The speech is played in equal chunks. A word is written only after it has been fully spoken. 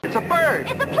It's a bird.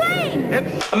 It's a plane.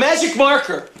 It's a magic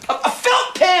marker. A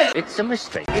felt pen. It's a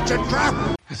mistake. It's a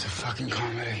trap. It's a fucking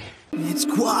comedy. It's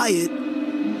quiet.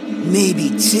 Maybe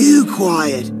too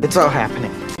quiet. It's all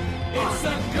happening. It's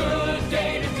a good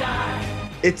day to die.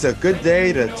 It's a good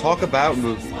day to talk about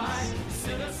movies.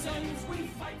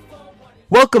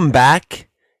 Welcome back.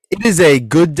 It is a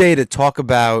good day to talk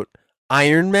about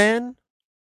Iron Man.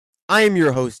 I am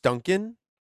your host, Duncan.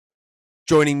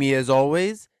 Joining me as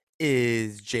always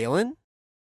is Jalen.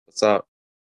 What's up?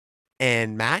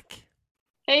 And Mac.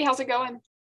 Hey, how's it going?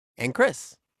 And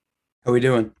Chris. How we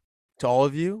doing? To all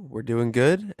of you, we're doing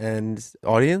good. And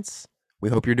audience, we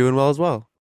hope you're doing well as well.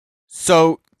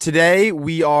 So today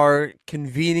we are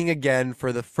convening again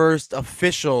for the first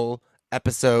official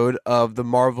episode of the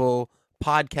Marvel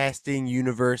Podcasting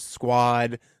Universe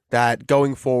Squad that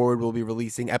going forward will be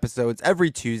releasing episodes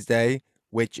every Tuesday,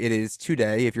 which it is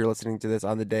today if you're listening to this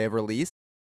on the day of release.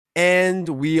 And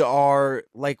we are,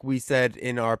 like we said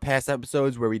in our past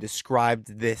episodes where we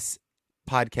described this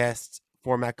podcast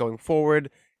format going forward,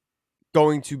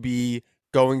 going to be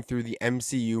going through the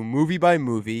MCU movie by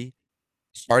movie,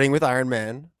 starting with Iron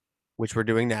Man, which we're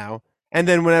doing now. And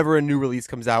then whenever a new release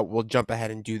comes out, we'll jump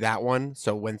ahead and do that one.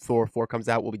 So when Thor 4 comes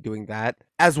out, we'll be doing that.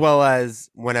 As well as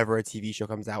whenever a TV show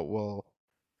comes out, we'll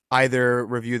either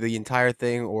review the entire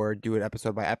thing or do it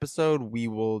episode by episode. We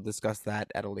will discuss that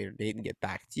at a later date and get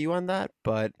back to you on that.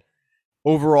 But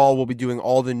overall, we'll be doing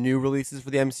all the new releases for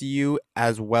the MCU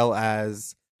as well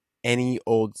as any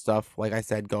old stuff, like I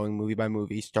said, going movie by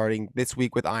movie, starting this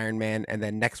week with Iron Man, and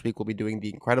then next week we'll be doing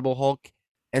The Incredible Hulk,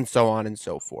 and so on and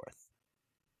so forth.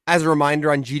 As a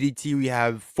reminder, on GDT, we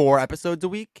have 4 episodes a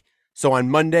week. So on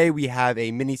Monday, we have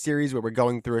a mini-series where we're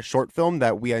going through a short film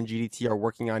that we on GDT are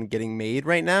working on getting made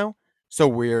right now. So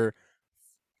we're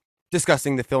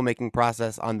discussing the filmmaking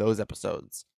process on those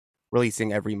episodes,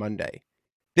 releasing every Monday.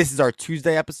 This is our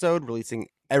Tuesday episode, releasing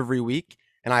every week,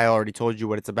 and I already told you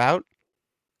what it's about.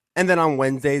 And then on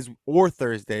Wednesdays or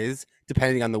Thursdays,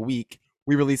 depending on the week,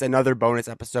 we release another bonus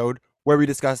episode where we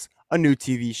discuss a new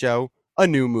TV show, a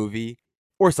new movie,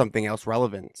 or something else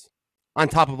relevant. On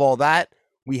top of all that,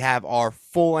 we have our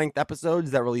full-length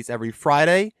episodes that release every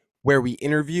Friday, where we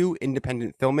interview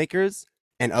independent filmmakers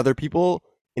and other people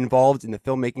involved in the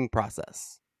filmmaking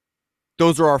process.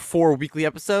 Those are our 4 weekly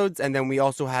episodes, and then we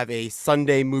also have a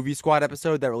Sunday Movie Squad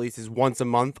episode that releases once a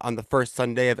month on the first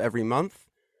Sunday of every month.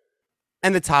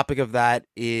 And the topic of that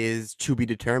is to be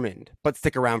determined, but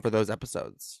stick around for those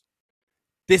episodes.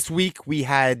 This week, we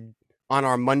had, on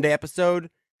our Monday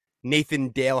episode, Nathan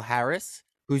Dale Harris,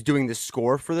 who's doing the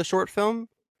score for the short film.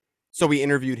 So we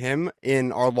interviewed him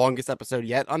in our longest episode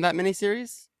yet on that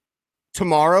miniseries.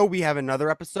 Tomorrow, we have another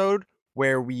episode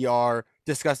where we are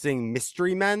discussing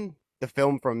Mystery Men, the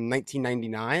film from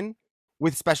 1999,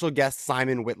 with special guest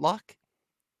Simon Whitlock.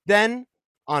 Then,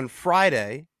 on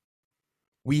Friday,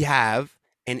 we have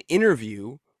an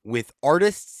interview with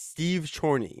artist Steve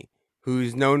Chorney,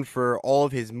 who's known for all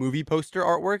of his movie poster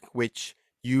artwork, which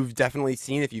you've definitely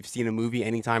seen if you've seen a movie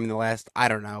anytime in the last,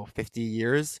 50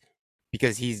 years,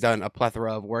 because he's done a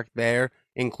plethora of work there,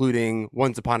 including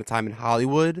Once Upon a Time in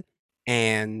Hollywood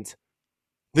and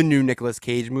the new Nicolas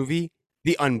Cage movie,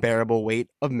 The Unbearable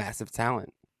Weight of Massive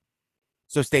Talent.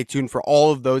 So stay tuned for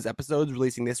all of those episodes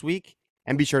releasing this week,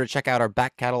 and be sure to check out our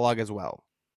back catalog as well.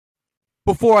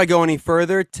 Before I go any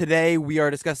further, today we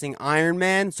are discussing Iron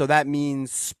Man, so that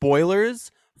means spoilers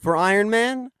for Iron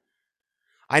Man.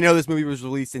 I know this movie was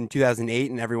released in 2008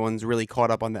 and everyone's really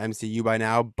caught up on the MCU by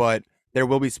now, but there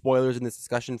will be spoilers in this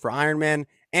discussion for Iron Man,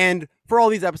 and for all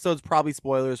these episodes, probably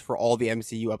spoilers for all the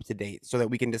MCU up to date, so that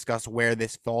we can discuss where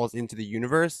this falls into the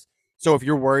universe. So if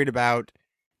you're worried about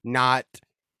not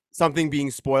something being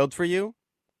spoiled for you,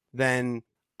 then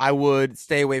I would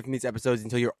stay away from these episodes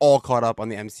until you're all caught up on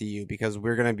the MCU, because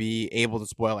we're going to be able to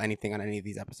spoil anything on any of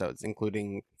these episodes,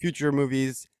 including future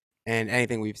movies and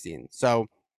anything we've seen. So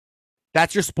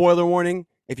that's your spoiler warning.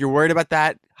 If you're worried about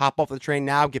that, hop off the train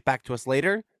now, get back to us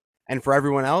later. And for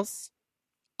everyone else,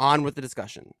 on with the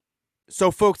discussion. So,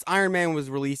 folks, Iron Man was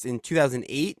released in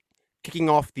 2008, kicking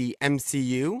off the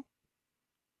MCU.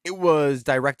 It was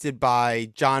directed by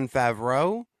Jon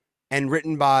Favreau and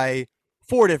written by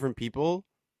 4 different people: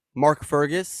 Mark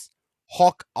Fergus,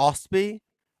 Hawk Ostby,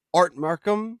 Art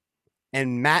Markham,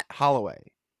 and Matt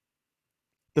Holloway.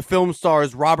 The film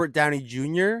stars Robert Downey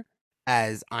Jr.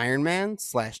 as Iron Man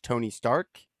 / Tony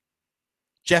Stark,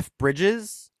 Jeff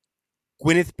Bridges,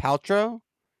 Gwyneth Paltrow,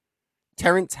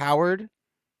 Terrence Howard,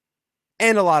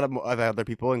 and a lot of other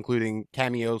people, including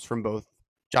cameos from both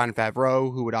Jon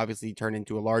Favreau, who would obviously turn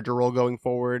into a larger role going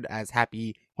forward as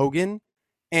Happy Hogan,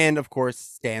 and of course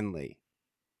Stan Lee.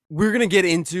 we're going to get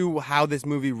into how this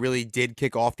movie really did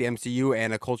kick off the MCU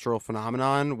and a cultural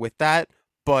phenomenon with that.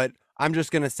 But I'm just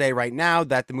going to say right now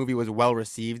that the movie was well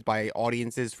received by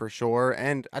audiences for sure.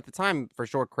 And at the time, for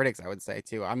sure, critics, I would say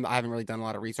too. I haven't really done a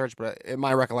lot of research, but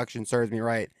my recollection serves me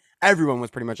right. Everyone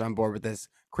was pretty much on board with this,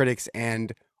 critics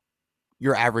and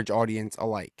your average audience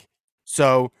alike.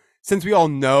 So since we all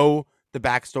know the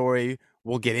backstory,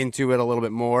 we'll get into it a little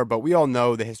bit more, but we all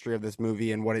know the history of this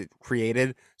movie and what it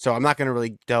created. So I'm not going to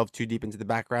really delve too deep into the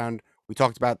background. We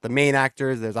talked about the main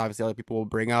actors. There's obviously other people we'll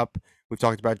bring up. We've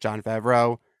talked about Jon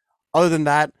Favreau. Other than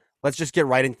that, let's just get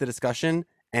right into the discussion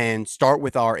and start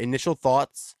with our initial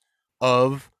thoughts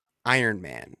of Iron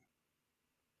Man.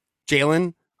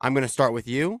 Jalen, I'm going to start with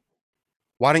you.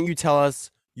 Why don't you tell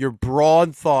us your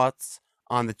broad thoughts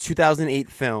on the 2008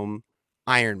 film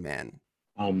Iron Man?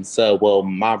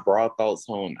 My broad thoughts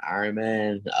on Iron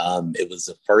Man, it was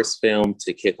the first film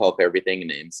to kick off everything in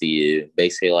the MCU,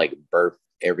 basically like birth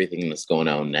everything that's going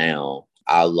on now.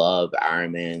 I love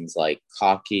Iron Man's like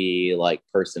cocky, like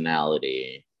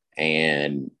personality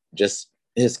and just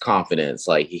his confidence.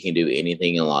 Like he can do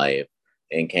anything in life,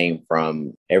 and came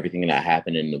from everything that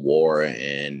happened in the war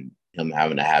and him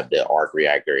having to have the arc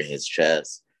reactor in his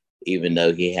chest, even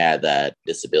though he had that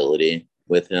disability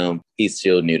with him, he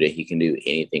still knew that he can do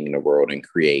anything in the world and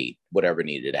create whatever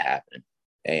needed to happen,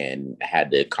 and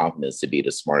had the confidence to be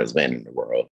the smartest man in the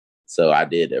world. So I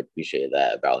did appreciate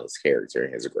that about his character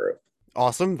and his growth.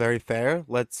 Awesome. Very fair.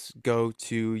 Let's go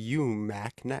to you,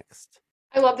 Mac, next.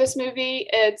 I love this movie.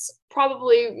 It's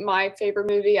probably my favorite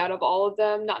movie out of all of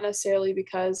them, not necessarily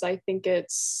because I think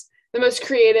it's the most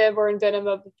creative or inventive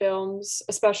of the films,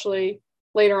 especially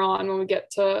later on when we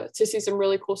get to see some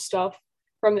really cool stuff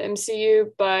from the MCU,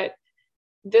 but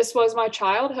this was my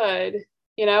childhood.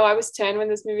 You know, I was 10 when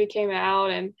this movie came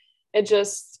out, and it's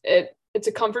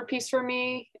a comfort piece for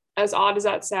me, as odd as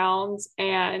that sounds.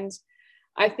 And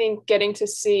I think getting to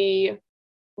see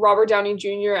Robert Downey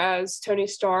Jr. as Tony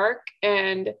Stark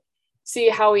and see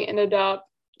how he ended up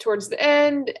towards the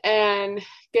end and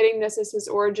getting this as his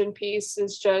origin piece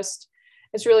is just,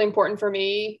 it's really important for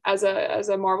me as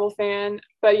a Marvel fan.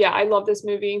 But yeah, I love this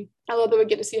movie. I love that we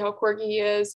get to see how quirky he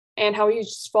is and how he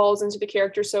just falls into the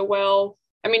character so well.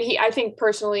 I mean, I think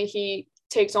personally he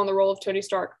takes on the role of Tony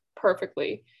Stark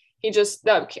perfectly. I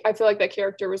feel like that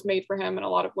character was made for him in a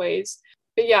lot of ways.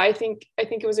 But yeah, I think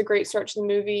it was a great start to the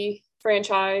movie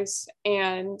franchise,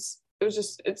 and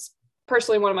it's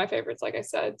personally one of my favorites, like I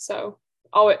said. So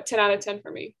 10 out of 10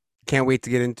 for me. Can't wait to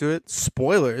get into it.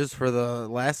 Spoilers for the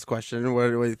last question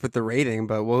with the rating,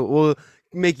 but we'll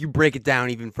make you break it down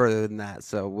even further than that.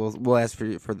 So we'll ask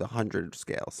for the 100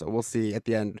 scale. So we'll see at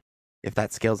the end if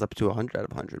that scales up to 100 out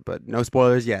of 100. But no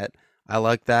spoilers yet. I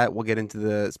like that. We'll get into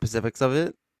the specifics of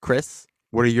it. Chris,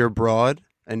 what are your broad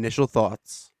initial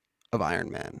thoughts of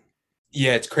Iron Man?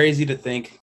 Yeah, it's crazy to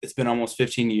think it's been almost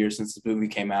 15 years since the movie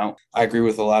came out. I agree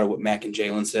with a lot of what Mac and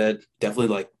Jalen said. Definitely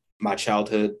like my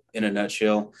childhood in a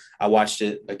nutshell. I watched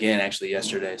it again actually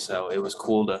yesterday, so it was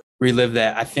cool to relive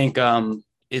that. I think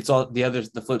it's all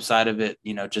the flip side of it,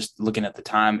 you know, just looking at the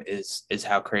time is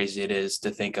how crazy it is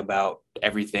to think about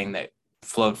everything that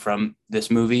flowed from this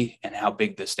movie and how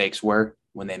big the stakes were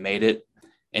when they made it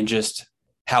and just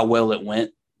how well it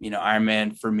went. You know, Iron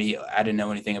Man, for me, I didn't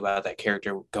know anything about that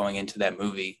character going into that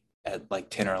movie at like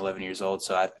 10 or 11 years old.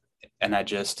 So I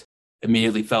just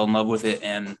immediately fell in love with it.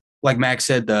 And like Max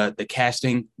said, the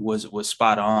casting was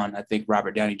spot on. I think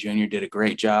Robert Downey Jr. did a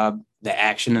great job. The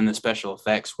action and the special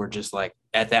effects were just like,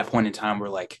 at that point in time, were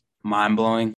like mind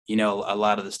blowing. You know, a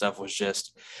lot of the stuff was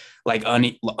just like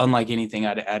unlike anything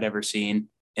I'd ever seen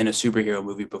in a superhero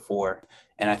movie before.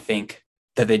 And I think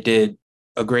that they did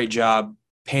a great job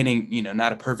painting, you know,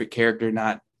 not a perfect character,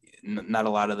 not a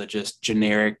lot of the just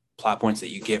generic plot points that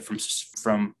you get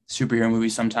from superhero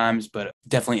movies sometimes, but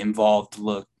definitely involved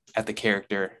look at the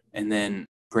character, and then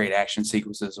great action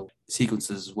sequences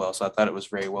as well. So I thought it was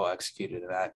very well executed.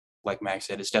 And that, like Max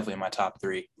said, it's definitely in my top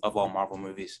 3 of all Marvel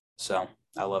movies. So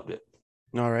I loved it.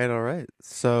 All right.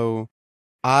 So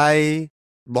I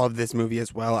love this movie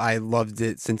as well. I loved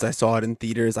it since I saw it in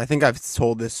theaters. I think I've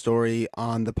told this story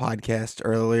on the podcast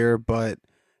earlier, but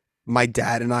my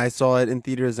dad and I saw it in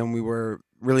theaters and we were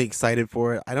really excited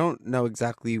for it. I don't know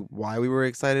exactly why we were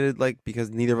excited, like because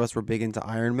neither of us were big into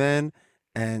Iron Man,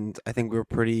 and I think we were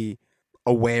pretty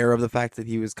aware of the fact that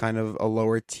he was kind of a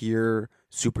lower tier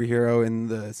superhero in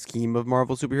the scheme of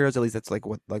Marvel superheroes. At least that's like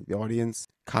what like the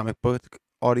comic book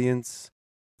audience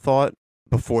thought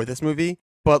before this movie.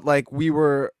 But like we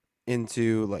were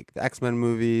into like the X-Men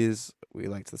movies, we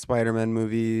liked the Spider-Man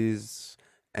movies,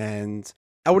 and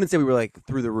I wouldn't say we were like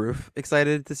through the roof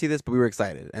excited to see this, but we were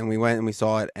excited, and we went and we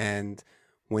saw it. And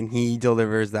when he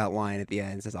delivers that line at the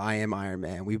end, says "I am Iron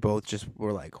Man," we both just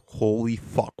were like, "Holy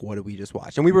fuck, what did we just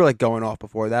watch?" And we were like going off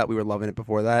before that. We were loving it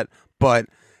before that, but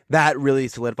that really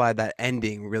solidified that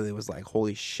ending. Really was like,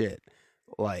 "Holy shit!"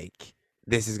 Like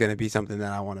this is going to be something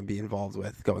that I want to be involved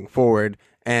with going forward.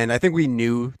 And I think we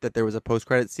knew that there was a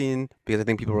post-credit scene because I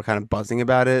think people were kind of buzzing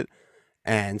about it.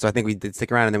 And so I think we did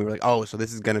stick around, and then we were like, oh, so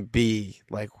this is going to be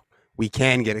like, we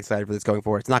can get excited for this going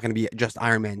forward. It's not going to be just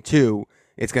Iron Man 2.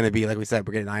 It's going to be, like we said,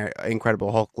 we're getting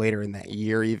Incredible Hulk later in that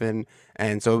year even.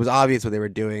 And so it was obvious what they were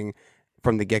doing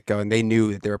from the get-go, and they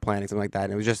knew that they were planning something like that.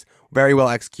 And it was just very well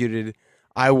executed.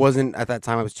 I wasn't, at that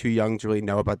time, I was too young to really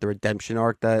know about the redemption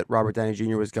arc that Robert Downey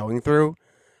Jr. was going through.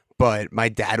 But my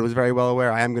dad was very well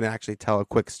aware. I am going to actually tell a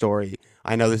quick story.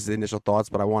 I know this is initial thoughts,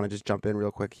 but I want to just jump in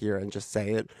real quick here and just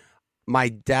say it. My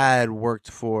dad worked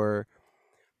for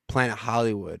Planet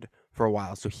Hollywood for a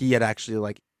while, so he had actually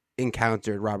like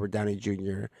encountered Robert Downey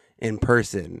Jr. in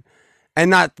person, and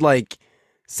not like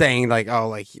saying like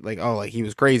he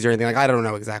was crazy or anything. Like I don't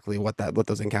know exactly what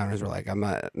those encounters were like. I'm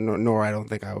not, nor I don't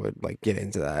think I would like get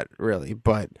into that really,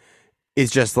 but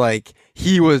it's just like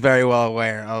he was very well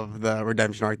aware of the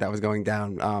redemption arc that was going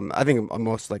down. I think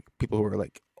most like people who were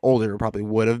like older probably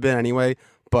would have been anyway.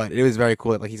 But it was very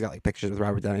cool that like he's got like pictures with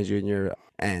Robert Downey Jr.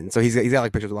 And so he's got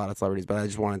like pictures with a lot of celebrities. But I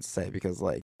just wanted to say because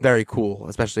like very cool,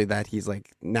 especially that he's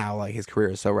like now like his career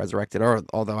is so resurrected. Or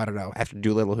although I don't know, after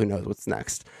Doolittle, who knows what's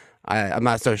next? I'm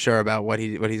not so sure about what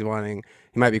he's wanting.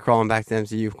 He might be crawling back to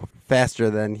MCU faster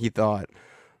than he thought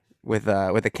with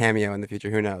a cameo in the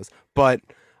future. Who knows? But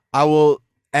I will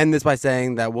end this by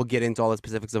saying that we'll get into all the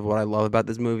specifics of what I love about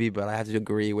this movie. But I have to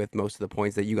agree with most of the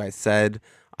points that you guys said.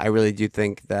 I really do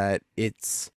think that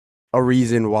it's a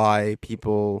reason why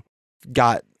people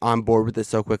got on board with this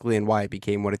so quickly and why it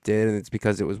became what it did. And it's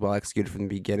because it was well executed from the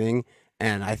beginning.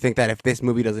 And I think that if this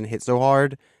movie doesn't hit so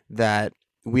hard, that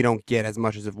we don't get as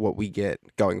much as of what we get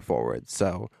going forward.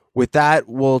 So with that,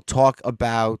 we'll talk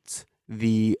about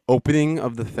the opening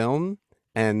of the film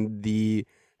and the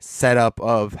setup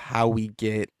of how we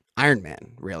get Iron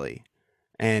Man, really.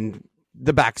 And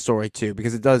the backstory too,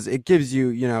 because it gives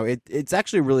you, it's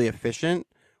actually really efficient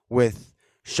with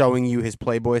showing you his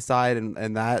playboy side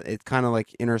and that it's kind of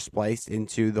like interspliced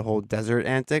into the whole desert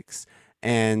antics,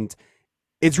 and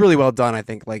it's really well done. I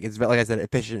think like it's like I said,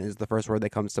 efficient is the first word that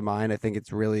comes to mind. I think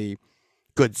it's really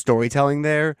good storytelling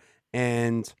there,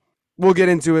 and we'll get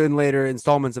into it in later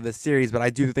installments of this series, but I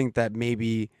do think that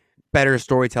maybe better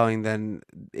storytelling than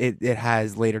it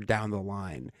has later down the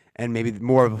line, and maybe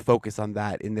more of a focus on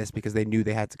that in this because they knew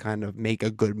they had to kind of make a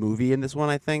good movie in this one,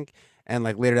 I think. And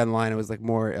like later down the line, it was like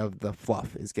more of the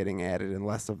fluff is getting added and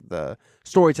less of the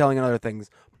storytelling and other things.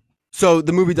 So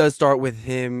the movie does start with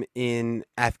him in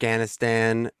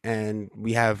Afghanistan, and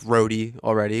we have Rhodey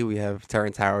already. We have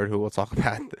Terrence Howard, who we'll talk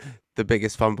about the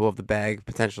biggest fumble of the bag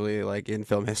potentially like in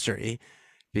film history,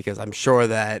 because I'm sure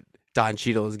that Don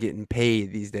Cheadle is getting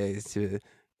paid these days to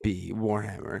be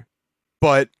Warhammer.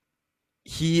 But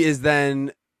he is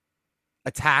then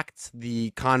attacked.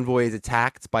 The convoy is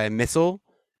attacked by a missile,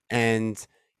 and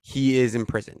he is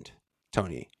imprisoned,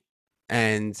 Tony.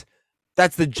 And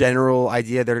that's the general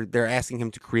idea. They're asking him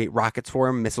to create rockets for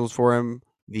him, missiles for him.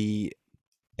 The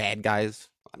bad guys.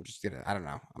 I don't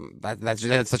know.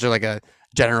 That's such a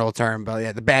general term, but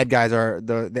yeah, the bad guys are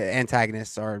the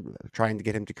antagonists are trying to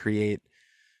get him to create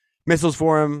missiles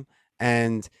for him,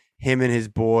 and him and his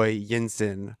boy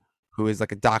Yinsen, who is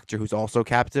like a doctor who's also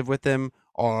captive with him,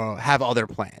 have other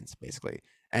plans basically.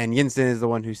 And Yinsen is the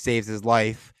one who saves his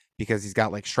life because he's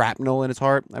got like shrapnel in his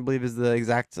heart, I believe is the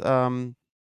exact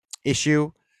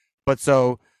issue. But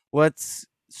so let's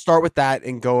start with that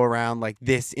and go around like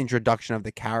this introduction of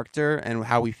the character and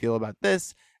how we feel about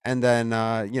this, and then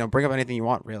bring up anything you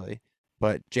want really.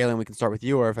 But Jalen, we can start with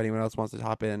you, or if anyone else wants to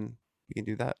hop in, we can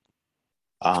do that.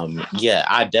 Yeah,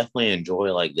 I definitely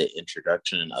enjoy like the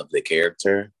introduction of the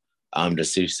character.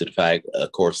 Just due to the fact,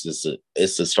 of course,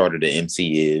 it's the start of the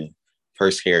MCU,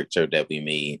 first character that we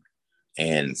meet,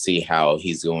 and see how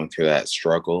he's going through that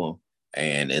struggle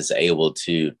and is able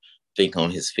to think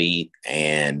on his feet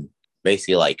and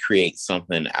basically like create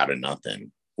something out of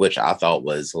nothing, which I thought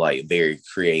was like very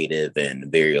creative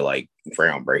and very like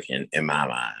groundbreaking in my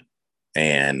mind.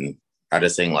 And I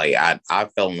just think like I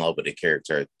fell in love with the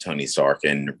character Tony Stark,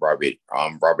 and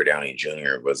Robert Downey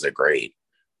Jr. was a great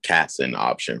casting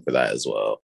option for that as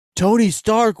well. Tony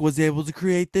Stark was able to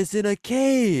create this in a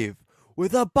cave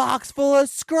with a box full of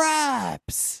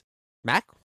scraps. Mac?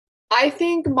 I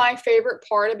think my favorite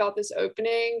part about this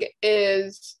opening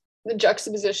is the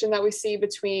juxtaposition that we see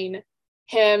between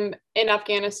him in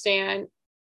Afghanistan,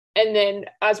 and then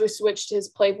as we switch to his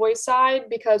Playboy side,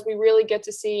 because we really get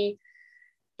to see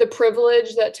the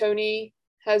privilege that Tony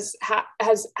has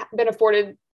been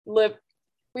afforded live.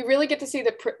 We really get to see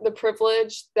the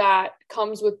privilege that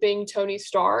comes with being Tony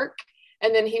Stark,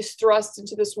 and then he's thrust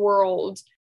into this world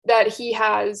that he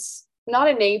has not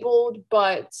enabled,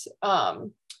 but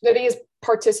that he has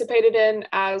participated in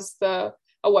as a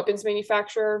weapons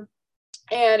manufacturer.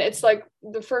 And it's like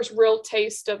the first real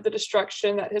taste of the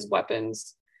destruction that his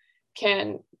weapons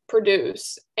can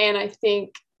produce. And I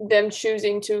think them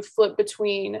choosing to flip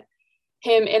between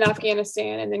him in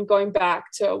Afghanistan and then going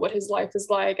back to what his life is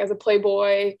like as a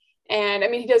Playboy. And I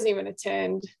mean, he doesn't even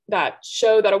attend that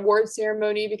award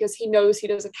ceremony because he knows he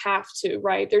doesn't have to,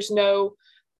 right? There's no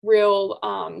real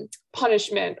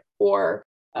punishment or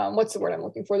what's the word I'm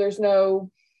looking for? There's no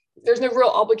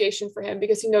real obligation for him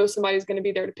because he knows somebody's going to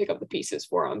be there to pick up the pieces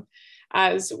for him,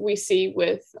 as we see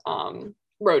with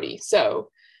Rhodey. So,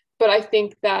 but I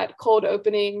think that cold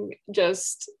opening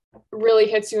just really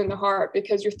hits you in the heart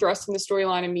because you're thrust in the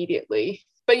storyline immediately,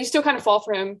 but you still kind of fall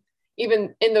for him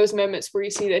even in those moments where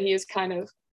you see that he is kind of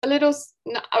a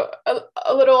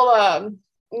little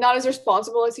not as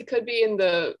responsible as he could be in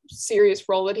the serious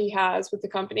role that he has with the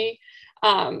company.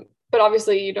 But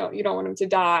obviously you don't want him to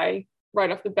die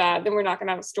right off the bat, then we're not going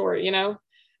to have a story, you know?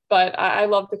 But I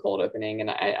love the cold opening, and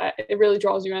it really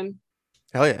draws you in.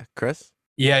 Hell yeah. Chris?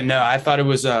 Yeah, no, I thought it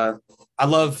was, I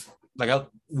love,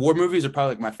 war movies are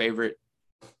probably my favorite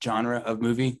genre of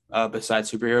movie besides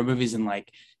superhero movies. And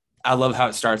I love how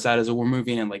it starts out as a war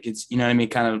movie, and it's, you know what I mean?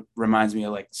 Kind of reminds me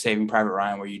of Saving Private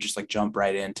Ryan, where you just jump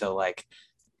right into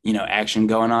action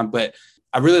going on. But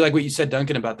I really like what you said,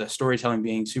 Duncan, about the storytelling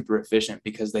being super efficient,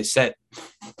 because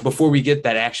before we get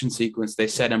that action sequence, they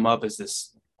set him up as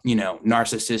this,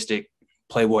 narcissistic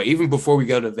Playboy. Even before we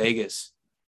go to Vegas,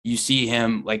 you see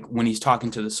him when he's talking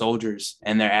to the soldiers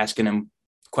and they're asking him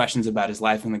questions about his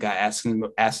life, and the guy asks him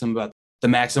about the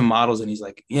Maxim models, and he's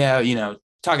like, yeah,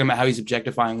 talking about how he's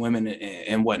objectifying women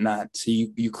and whatnot. So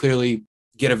you clearly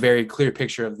get a very clear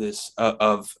picture of this,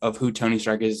 of who Tony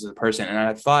Stark is as a person. And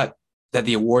I thought that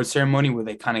the award ceremony, where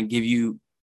they kind of give you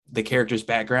the character's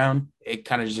background, it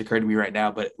kind of just occurred to me right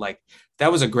now, but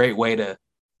that was a great way to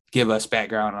give us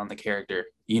background on the character,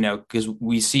 because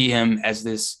we see him as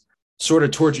this sort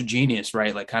of tortured genius,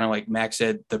 right? Kind of like Max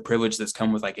said, the privilege that's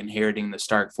come with inheriting the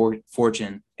Stark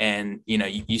fortune. And,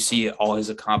 you see all his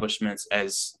accomplishments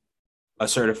as a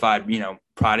certified,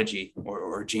 prodigy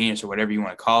or genius or whatever you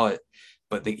want to call it.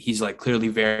 But he's clearly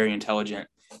very intelligent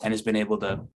and has been able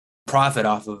to profit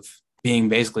off of being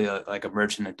basically a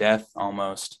merchant of death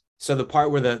almost. So the part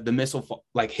where the missile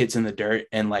hits in the dirt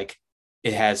and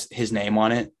it has his name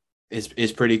on it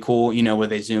is pretty cool, where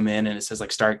they zoom in and it says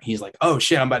Stark. He's like, oh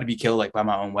shit, I'm about to be killed by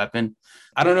my own weapon.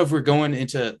 I don't know if we're going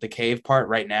into the cave part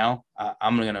right now.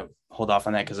 I'm going to hold off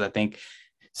on that because I think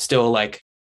still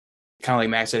kind of like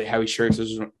Max said, how he shirks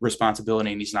his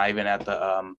responsibility, and he's not even at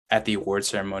the award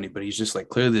ceremony, but he's just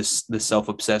clearly this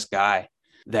self-obsessed guy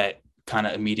that kind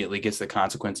of immediately gets the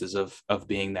consequences of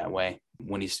being that way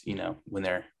when he's, when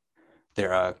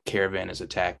their caravan is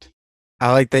attacked.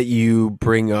 I like that you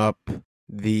bring up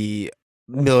the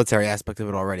military aspect of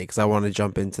it already, because I want to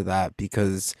jump into that,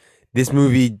 because this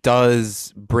movie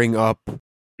does bring up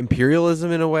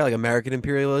imperialism in a way, American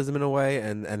imperialism in a way,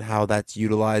 and how that's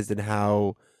utilized and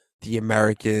how the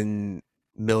American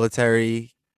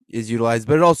military is utilized,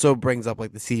 but it also brings up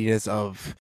the seediness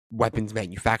of weapons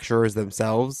manufacturers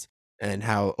themselves, and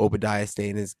how Obadiah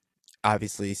Stane is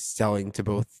obviously selling to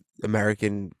both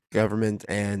American government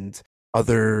and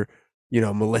other,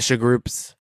 militia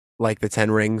groups like the Ten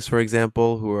Rings, for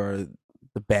example, who are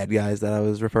the bad guys that I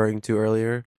was referring to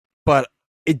earlier. But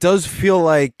it does feel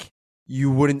like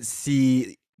you wouldn't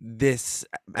see this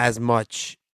as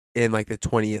much in the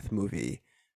 20th movie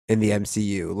in the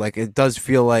MCU. It does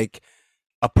feel like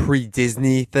a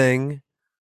pre-Disney thing,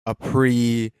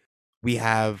 we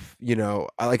have, a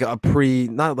not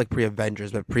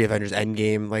pre-Avengers, but pre-Avengers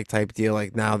Endgame type deal.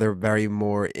 Now they're very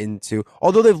more into,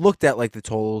 although they've looked at the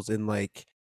tolls in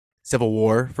Civil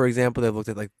War, for example, they've looked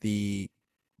at the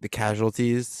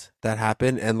casualties that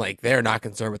happen, and they're not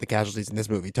concerned with the casualties in this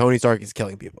movie. Tony Stark is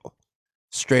killing people,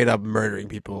 straight up murdering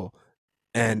people,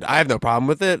 and I have no problem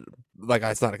with it.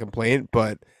 It's not a complaint,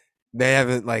 but they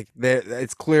haven't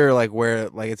it's clear where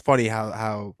it's funny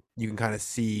how you can kind of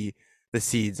see the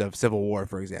seeds of Civil War,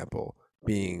 for example,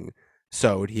 being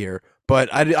sowed here.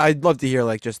 But I'd love to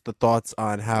hear just the thoughts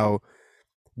on how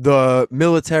the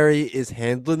military is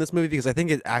handled in this movie, because I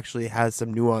think it actually has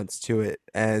some nuance to it,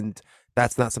 and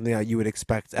that's not something that you would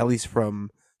expect, at least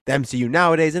from the MCU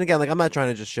nowadays. And again, like I'm not trying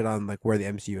to just shit on like where the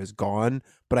MCU has gone,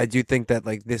 but I do think that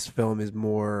like this film is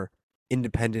more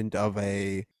independent of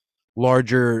a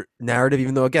larger narrative,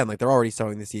 even though again, like they're already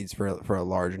sowing the seeds for a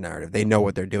larger narrative. They know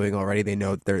what they're doing already. They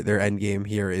know their end game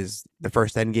here is the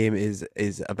first end game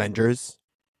is Avengers,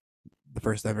 the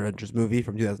first Avengers movie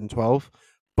from 2012,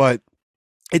 but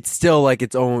it's still like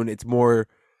its own. It's more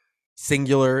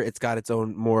singular. It's got its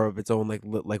own more of its own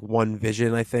like one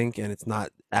vision, I think, and it's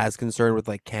not as concerned with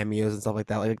like cameos and stuff like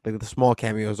that. Like the small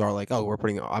cameos are like, oh,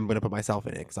 I'm gonna put myself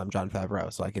in it because I'm Jon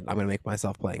Favreau, so I'm gonna make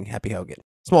myself playing Happy Hogan.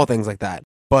 Small things like that.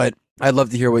 But I'd love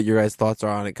to hear what your guys' thoughts are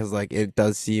on it because like it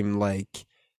does seem like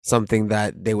something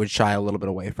that they would shy a little bit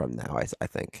away from now. I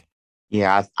think.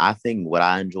 Yeah, I think what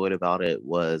I enjoyed about it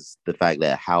was the fact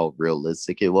that how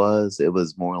realistic it was. It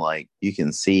was more like you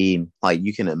can see, like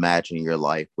you can imagine your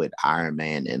life with Iron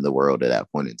Man in the world at that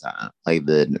point in time. Like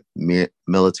the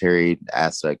military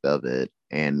aspect of it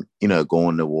and,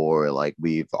 going to war, like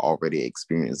we've already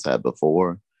experienced that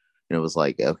before. And it was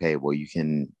like, okay, well, you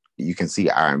can see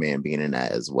Iron Man being in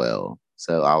that as well.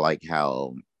 So I like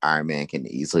how Iron Man can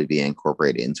easily be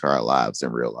incorporated into our lives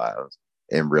in real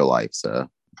life. So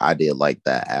I did like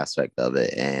that aspect of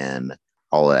it and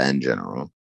all that in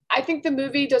general. I think the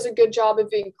movie does a good job of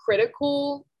being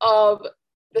critical of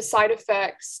the side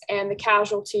effects and the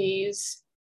casualties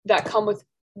that come with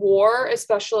war,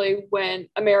 especially when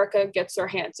America gets their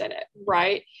hands in it,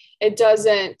 right? It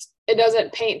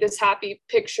doesn't paint this happy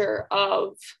picture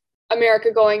of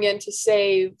America going in to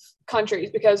save countries,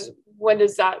 because when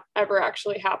does that ever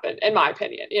actually happen, in my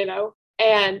opinion,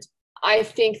 And I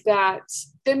think that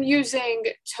them using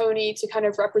Tony to kind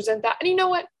of represent that, and you know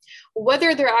what,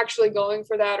 whether they're actually going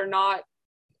for that or not,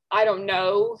 I don't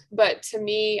know. But to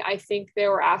me, I think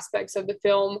there were aspects of the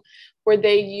film where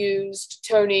they used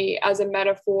Tony as a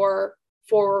metaphor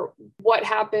for what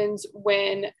happens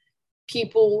when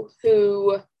people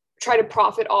who try to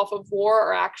profit off of war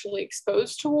are actually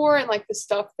exposed to war, and like the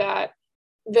stuff that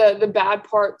the bad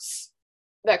parts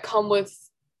that come with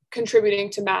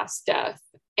contributing to mass death.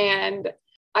 And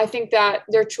I think that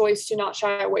their choice to not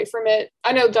shy away from it.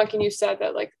 I know, Duncan, you said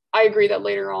that, like, I agree that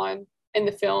later on in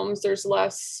the films, there's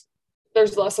less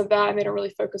of that and they don't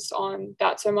really focus on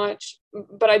that so much.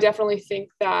 But I definitely think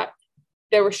that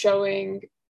they were showing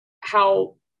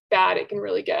how bad it can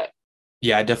really get.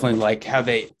 Yeah, I definitely like how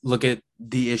they look at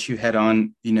the issue head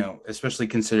on, especially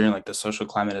considering like the social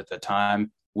climate at the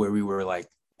time where we were like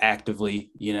actively,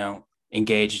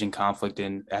 engaged in conflict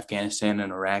in Afghanistan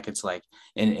and Iraq. It's like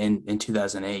in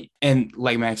 2008. And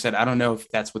like Max said, I don't know if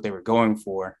that's what they were going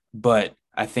for, but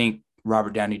I think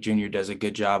Robert Downey Jr. does a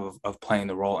good job of playing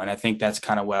the role. And I think that's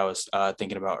kind of what I was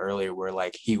thinking about earlier, where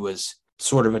like he was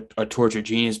sort of a tortured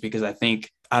genius, because I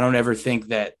don't ever think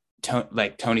that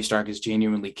Tony Stark is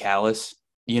genuinely callous,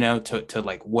 to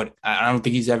like what, I don't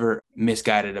think he's ever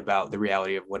misguided about the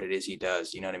reality of what it is he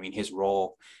does. You know what I mean? His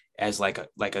role as like a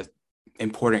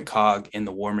important cog in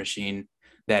the war machine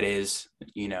that is,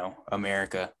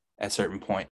 America at a certain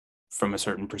point from a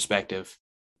certain perspective.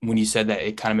 When you said that,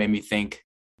 it kind of made me think,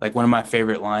 like one of my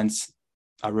favorite lines,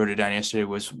 I wrote it down yesterday,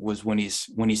 was when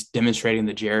he's demonstrating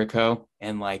the Jericho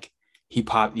and like he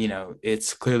popped,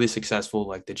 it's clearly successful.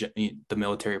 Like the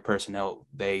military personnel,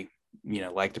 they,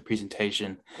 like the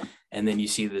presentation. And then you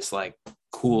see this like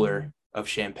cooler of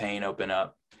champagne open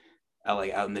up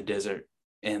out in the desert.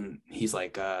 And he's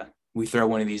like, we throw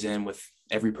one of these in with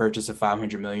every purchase of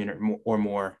 500 million or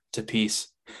more to peace.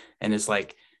 And it's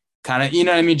like, kind of, what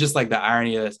I mean? Just like the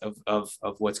irony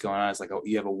of what's going on. It's like,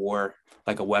 you have a war,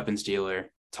 like a weapons dealer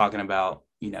talking about,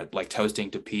 like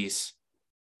toasting to peace,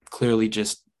 clearly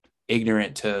just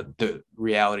ignorant to the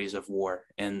realities of war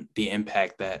and the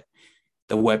impact that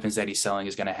the weapons that he's selling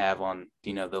is going to have on,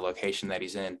 the location that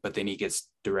he's in. But then he gets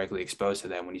directly exposed to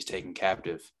that when he's taken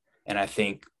captive. And I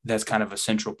think that's kind of a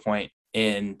central point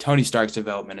in Tony Stark's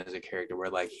development as a character, where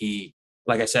like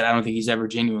I said, I don't think he's ever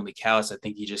genuinely callous. I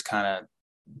think he just kind of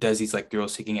does these like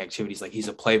thrill-seeking activities. Like he's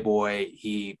a playboy,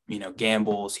 he,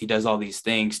 gambles, he does all these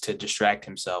things to distract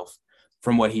himself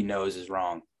from what he knows is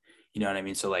wrong. You know what I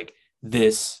mean? So like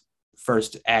this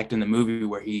first act in the movie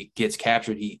where he gets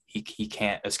captured, he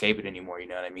can't escape it anymore. You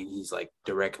know what I mean? He's like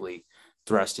directly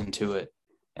thrust into it.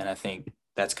 And I think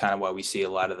that's kind of why we see a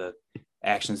lot of the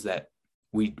actions that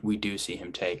we do see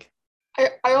him take.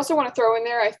 I also want to throw in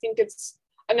there, I think it's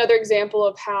another example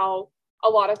of how a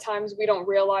lot of times we don't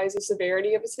realize the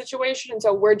severity of a situation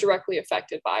until we're directly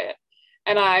affected by it.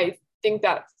 And I think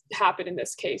that happened in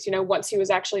this case, once he was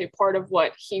actually a part of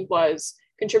what he was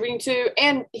contributing to,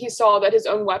 and he saw that his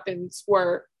own weapons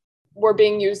were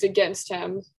being used against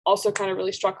him, also kind of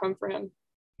really struck home for him.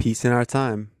 Peace in our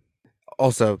time.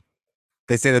 Also,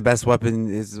 they say the best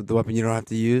weapon is the weapon you don't have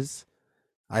to use.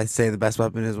 I say the best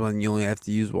weapon is one you only have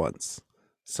to use once.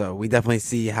 So we definitely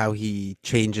see how he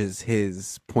changes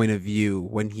his point of view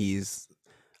when he's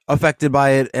affected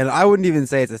by it. And I wouldn't even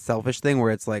say it's a selfish thing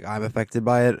where it's like I'm affected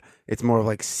by it. It's more of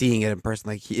like seeing it in person.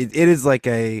 Like it is like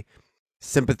a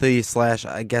sympathy /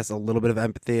 I guess a little bit of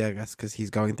empathy, I guess, because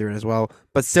he's going through it as well.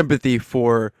 But sympathy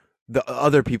for the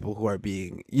other people who are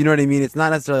being, you know what I mean? It's not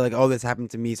necessarily like, oh, this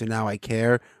happened to me, so now I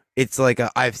care. It's like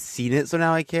I've seen it, so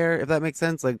now I care. If that makes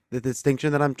sense, like the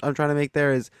distinction that I'm trying to make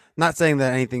there is not saying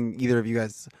that anything either of you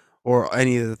guys or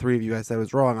any of the three of you guys said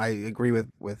was wrong. I agree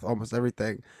with almost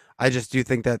everything. I just do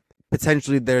think that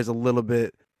potentially there's a little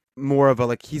bit more of a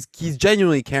like he's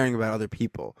genuinely caring about other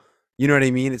people. You know what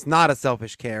I mean? It's not a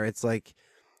selfish care. It's like,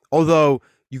 although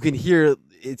you can hear,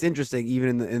 it's interesting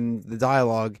even in the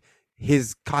dialogue,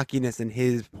 his cockiness and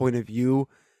his point of view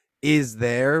is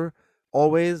there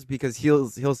always, because he'll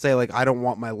say like, I don't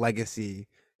want my legacy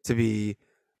to be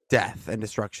death and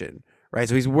destruction, right?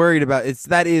 So he's worried about it's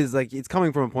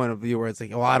coming from a point of view where it's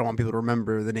like, oh, I don't want people to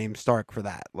remember the name Stark for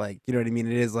that, like, you know what I mean?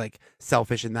 It is like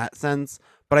selfish in that sense,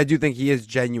 but I do think he is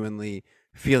genuinely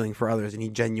feeling for others and he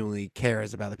genuinely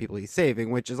cares about the people he's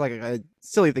saving, which is like a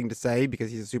silly thing to say because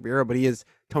he's a superhero, but he is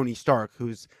Tony Stark,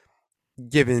 who's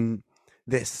given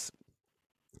this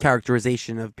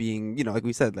characterization of being, you know, like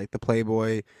we said, like the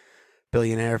playboy,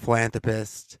 billionaire,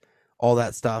 philanthropist, all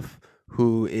that stuff,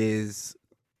 who is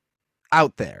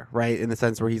out there, right? In the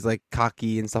sense where he's like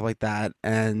cocky and stuff like that.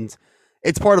 And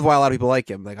it's part of why a lot of people like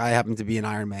him. Like I happen to be an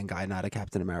Iron Man guy, not a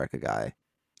Captain America guy.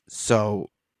 So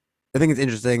I think it's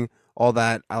interesting, all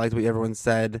that. I liked what everyone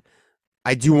said.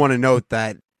 I do want to note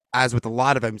that, as with a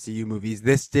lot of MCU movies,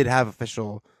 this did have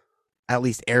official, at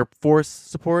least Air Force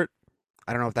support.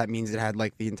 I don't know if that means it had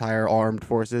like the entire armed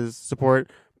forces support,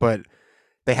 but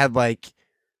they had like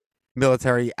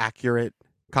military accurate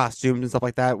costumes and stuff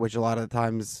like that, which a lot of the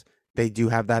times they do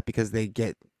have that because they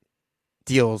get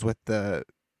deals with the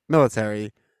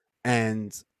military,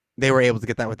 and they were able to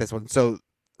get that with this one. So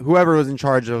whoever was in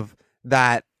charge of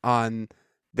that on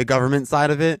the government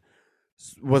side of it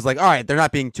was like, all right, they're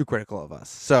not being too critical of us.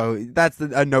 So that's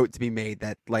a note to be made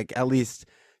that, like, at least,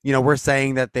 you know, we're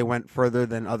saying that they went further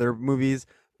than other movies,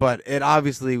 but it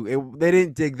obviously, they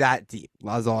didn't dig that deep.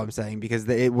 That's all I'm saying, because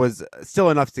it was still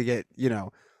enough to get, you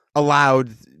know, allowed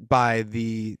by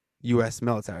the U.S.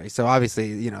 military. So obviously,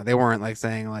 you know, they weren't like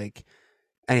saying like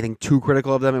anything too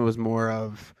critical of them. It was more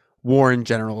of war in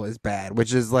general is bad,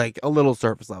 which is like a little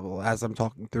surface level as I'm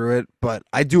talking through it. But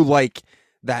I do like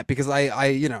that because I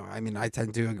you know, I mean, I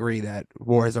tend to agree that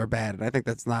wars are bad, and I think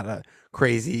that's not a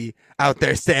crazy out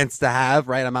there stance to have,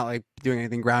 right? I'm not like doing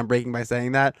anything groundbreaking by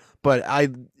saying that, but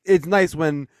it's nice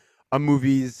when a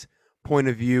movie's point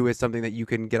of view is something that you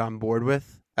can get on board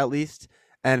with, at least.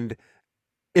 And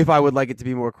if I would like it to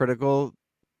be more critical,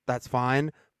 that's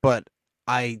fine, but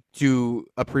I do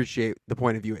appreciate the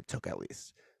point of view it took, at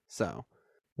least. So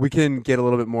we can get a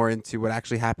little bit more into what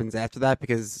actually happens after that,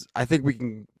 because I think we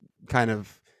can kind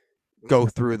of go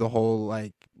through the whole,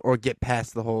 like, or get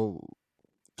past the whole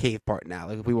cave part now.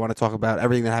 Like, if we want to talk about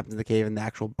everything that happens in the cave and the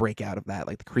actual breakout of that,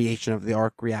 like the creation of the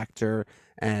arc reactor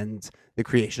and the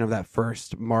creation of that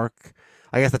first Mark,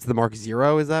 I guess that's the Mark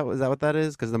Zero. Is that what that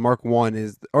is? Because the Mark One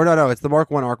is, or no, it's the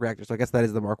Mark One arc reactor. So I guess that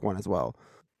is the Mark One as well.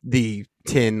 The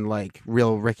tin, like,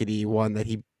 real rickety one that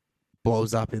he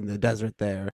blows up in the desert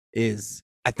there is,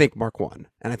 I think, Mark One,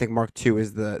 and I think Mark Two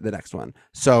is the next one.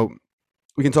 So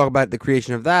we can talk about the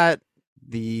creation of that,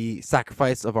 the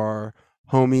sacrifice of our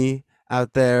homie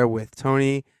out there with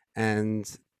Tony,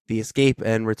 and the escape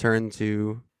and return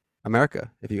to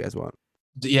America, if you guys want.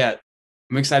 Yeah,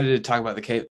 I'm excited to talk about the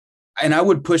cave. And I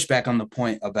would push back on the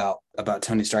point about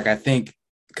Tony Stark. I think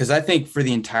for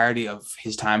the entirety of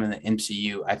his time in the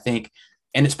MCU, I think,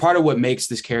 and it's part of what makes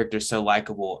this character so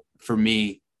likable for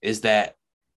me, is that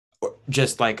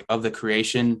just like of the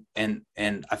creation, and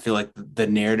I feel like the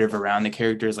narrative around the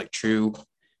character is like true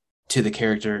to the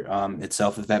character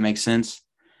itself, if that makes sense.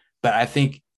 But I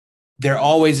think there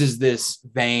always is this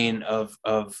vein of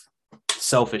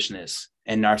selfishness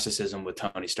and narcissism with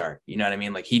Tony Stark. You know what I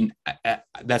mean? Like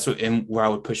that's what, and where I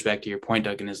would push back to your point,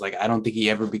 Duncan, is like, I don't think he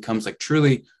ever becomes like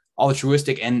truly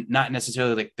altruistic, and not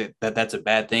necessarily like that's a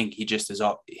bad thing. He just is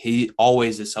he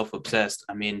always is self-obsessed.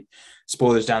 I mean,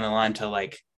 spoilers down the line to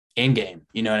like Endgame,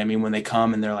 you know what I mean? When they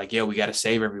come and they're like, yo, we got to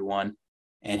save everyone.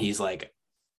 And he's like,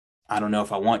 I don't know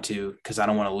if I want to, because I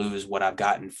don't want to lose what I've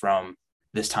gotten from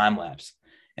this time lapse.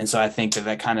 And so I think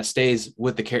that kind of stays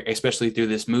with the character, especially through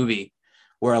this movie,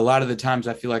 where a lot of the times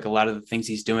I feel like a lot of the things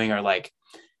he's doing are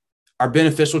are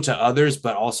beneficial to others,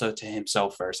 but also to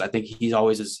himself first. I think he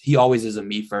always is a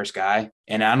me first guy.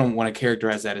 And I don't want to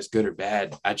characterize that as good or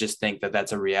bad. I just think that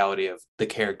that's a reality of the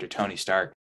character Tony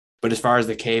Stark. But as far as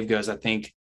the cave goes, I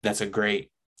think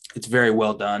it's very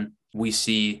well done. We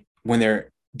see when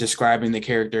they're describing the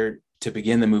character to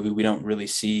begin the movie, we don't really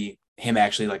see him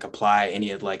actually like apply any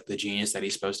of like the genius that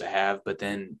he's supposed to have. But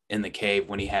then in the cave,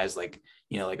 when he has like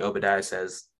Obadiah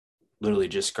says, literally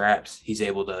just scraps, he's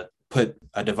able to put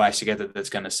a device together that's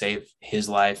going to save his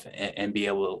life and be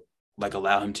able to like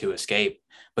allow him to escape.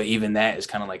 But even that is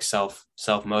kind of like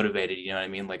self-motivated, you know what I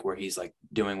mean? Like where he's like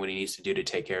doing what he needs to do to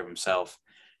take care of himself.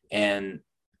 And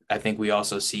I think we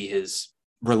also see his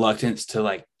reluctance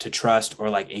to trust or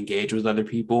like engage with other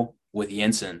people with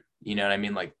Yinsen. You know what I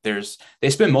mean? Like they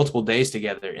spend multiple days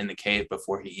together in the cave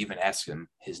before he even asks him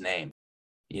his name.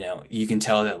 You know, you can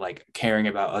tell that like caring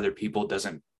about other people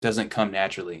doesn't come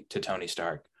naturally to Tony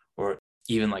Stark, or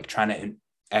even like trying to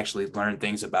actually learn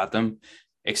things about them,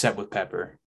 except with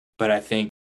Pepper. But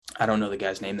I don't know the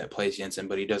guy's name that plays Yinsen,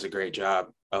 but he does a great job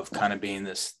of kind of being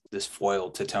this foil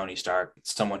to Tony Stark,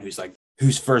 someone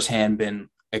who's firsthand been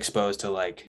exposed to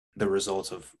like the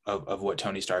results of what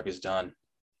Tony Stark has done.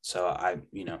 So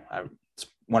it's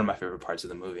one of my favorite parts of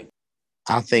the movie.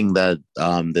 I think that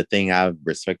the thing I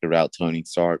respected about Tony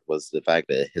Stark was the fact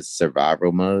that his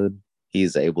survival mode,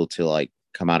 he's able to like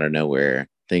come out of nowhere,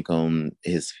 think on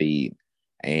his feet.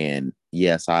 And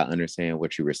yes, I understand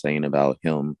what you were saying about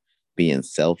him being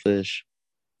selfish,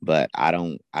 but I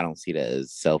don't see that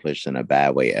as selfish in a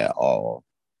bad way at all.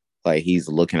 Like he's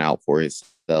looking out for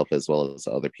himself as well as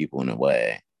other people in a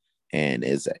way, and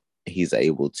he's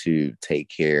able to take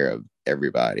care of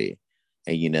everybody.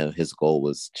 And his goal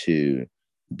was to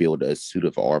build a suit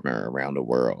of armor around the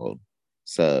world.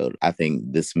 So I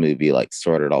think this movie like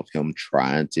started off him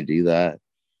trying to do that.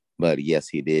 But yes,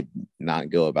 he did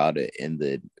not go about it in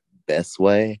the best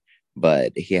way,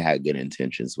 but he had good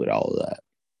intentions with all of that.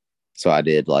 So I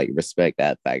did like respect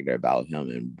that factor about him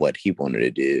and what he wanted to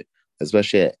do,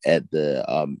 especially at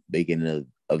the beginning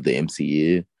of the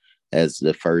MCU as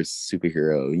the first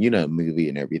superhero, movie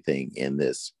and everything in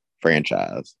this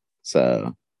franchise.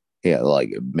 So yeah,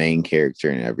 like main character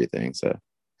and everything. So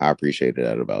I appreciated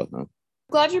that about him.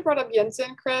 Glad you brought up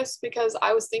Yinsen, Chris, because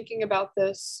I was thinking about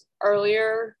this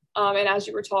earlier. And as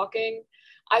you were talking,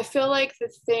 I feel like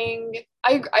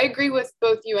I agree with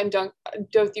both you and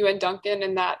Duncan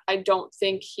in that I don't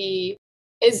think he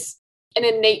is an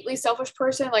innately selfish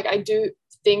person. Like I do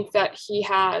think that he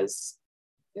has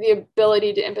the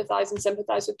ability to empathize and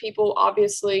sympathize with people.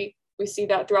 Obviously, we see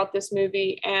that throughout this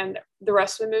movie and the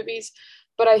rest of the movies.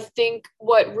 But I think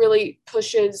what really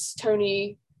pushes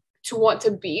Tony to want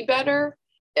to be better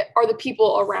are the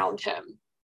people around him.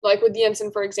 Like with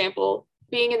Yinsen, for example,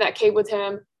 being in that cave with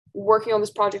him, working on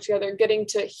this project together, getting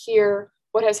to hear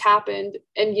what has happened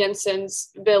in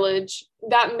Yinsen's village,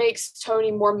 that makes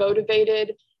Tony more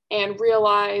motivated and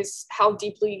realize how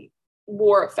deeply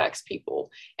war affects people.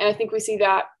 And I think we see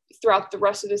that throughout the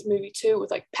rest of this movie too,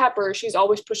 with like Pepper. She's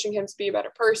always pushing him to be a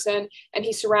better person, and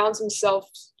he surrounds himself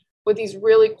with these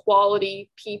really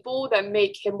quality people that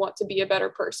make him want to be a better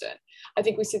person. I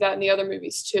think we see that in the other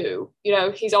movies too.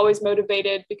 He's always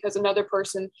motivated because another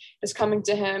person is coming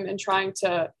to him and trying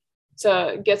to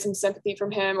get some sympathy from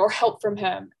him or help from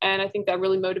him. And I think that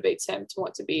really motivates him to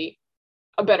want to be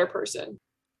a better person.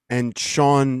 And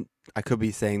Sean, I could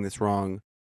be saying this wrong,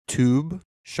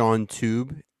 Sean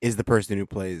Tube is the person who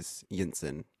plays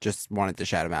Yinsen. Just wanted to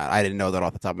shout him out. I didn't know that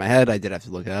off the top of my head. I did have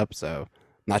to look it up, so I'm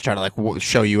not trying to like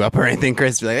show you up or anything,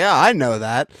 Chris. Be like, yeah, I know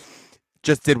that.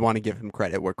 Just did want to give him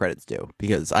credit where credit's due,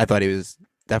 because I thought he was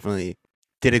definitely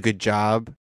did a good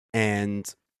job.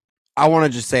 And I want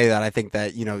to just say that I think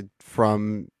that,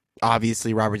 from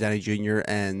obviously Robert Downey Jr.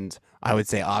 and I would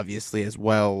say obviously as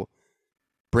well,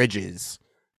 Bridges,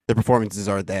 the performances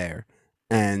are there.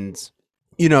 And,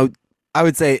 I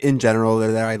would say in general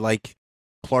they're there. I like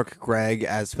Clark Gregg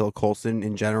as Phil Coulson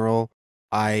in general.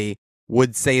 I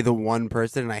would say the one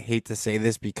person, and I hate to say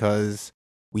this because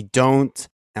we don't,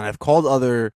 and I've called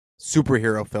other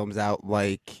superhero films out,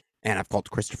 and I've called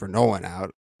Christopher Nolan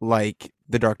out, like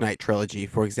the Dark Knight trilogy,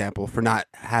 for example, for not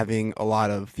having a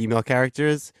lot of female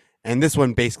characters. And this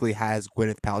one basically has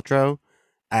Gwyneth Paltrow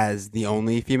as the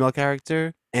only female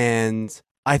character. And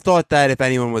I thought that if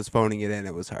anyone was phoning it in,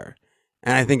 it was her.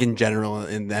 And I think in general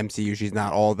in the MCU, she's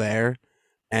not all there.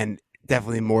 And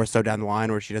definitely more so down the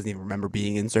line where she doesn't even remember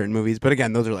being in certain movies. But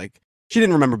again, those are like, she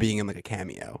didn't remember being in like a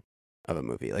cameo of a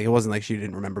movie. Like it wasn't like she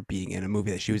didn't remember being in a movie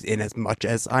that she was in as much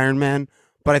as Iron Man.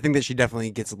 But I think that she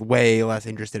definitely gets way less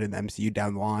interested in the MCU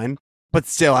down the line. But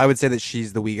still, I would say that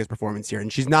she's the weakest performance here.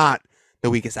 And she's not the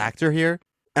weakest actor here.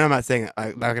 And I'm not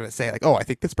going to say like, oh, I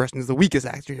think this person is the weakest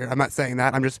actor here. I'm not saying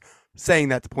that. I'm just saying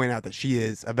that to point out that she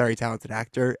is a very talented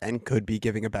actor and could be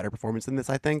giving a better performance than this,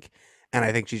 I think. And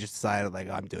I think she just decided like,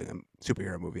 I'm doing a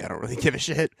superhero movie. I don't really give a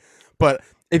shit. But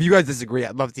if you guys disagree,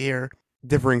 I'd love to hear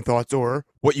differing thoughts or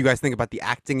what you guys think about the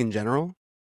acting in general.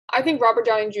 I think Robert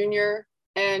Downey Jr.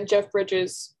 and Jeff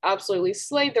Bridges absolutely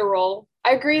slayed their role.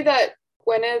 I agree that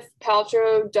Gwyneth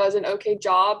Paltrow does an okay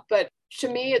job, but to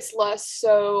me, it's less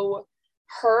so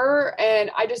her, and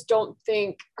I just don't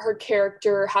think her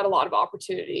character had a lot of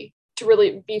opportunity to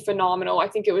really be phenomenal. I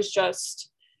think it was just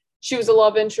she was a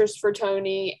love interest for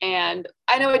Tony, and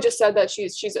I know I just said that she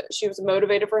was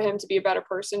motivated for him to be a better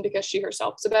person because she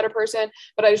herself is a better person,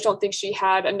 but I just don't think she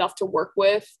had enough to work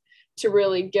with to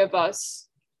really give us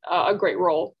a great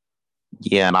role.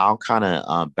 Yeah, and I'll kind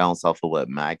of bounce off of what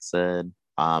Max said.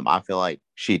 I feel like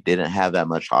she didn't have that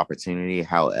much opportunity.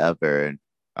 However,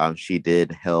 she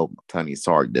did help Tony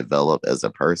Stark develop as a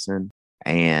person.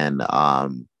 And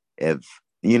if,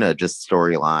 just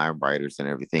storyline writers and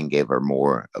everything gave her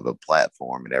more of a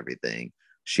platform and everything,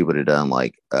 she would have done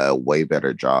like a way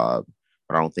better job.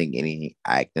 But I don't think any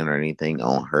acting or anything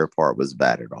on her part was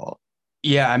bad at all.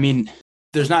 Yeah, I mean,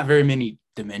 there's not very many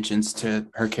dimensions to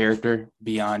her character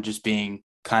beyond just being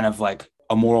kind of like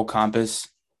a moral compass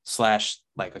 /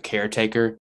 like a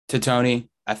caretaker to Tony.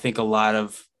 I think a lot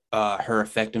of her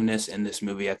effectiveness in this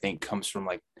movie, I think, comes from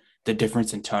like the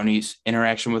difference in Tony's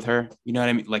interaction with her. You know what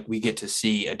I mean? Like we get to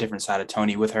see a different side of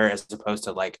Tony with her as opposed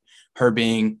to like her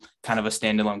being kind of a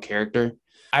standalone character.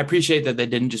 I appreciate that they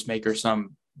didn't just make her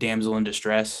some damsel in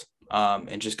distress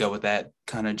and just go with that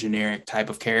kind of generic type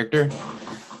of character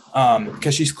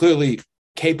because she's clearly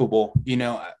capable,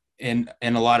 in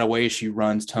a lot of ways she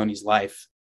runs Tony's life,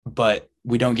 but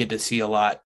we don't get to see a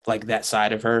lot like that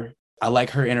side of her. I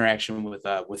like her interaction with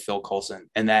Phil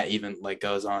Coulson, and that even like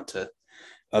goes on to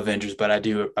Avengers, but I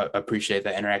do appreciate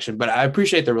that interaction. But I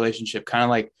appreciate the relationship, kind of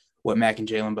like what Mac and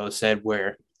Jalen both said,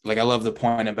 where like I love the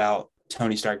point about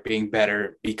Tony Stark being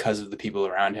better because of the people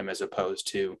around him as opposed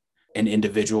to an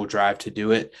individual drive to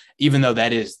do it, even though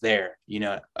that is there.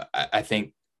 I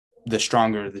think the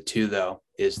stronger of the two, though,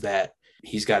 is that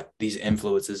he's got these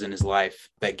influences in his life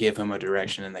that give him a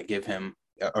direction and that give him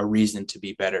a reason to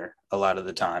be better a lot of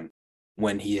the time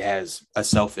when he has a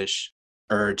selfish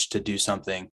urge to do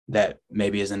something that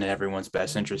maybe isn't in everyone's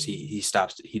best interest. He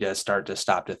does start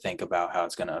to think about how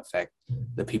it's going to affect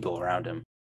the people around him.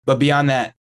 But beyond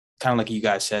that, kind of like you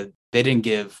guys said, they didn't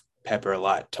give Pepper a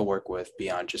lot to work with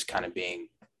beyond just kind of being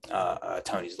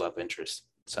Tony's love interest.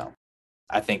 So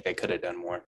I think they could have done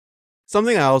more.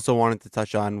 Something I also wanted to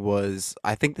touch on was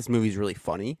I think this movie is really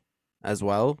funny as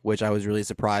well, which I was really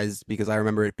surprised because I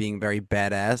remember it being very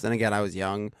badass. And again, I was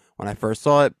young when I first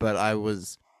saw it, but I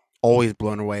was always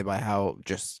blown away by how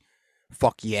just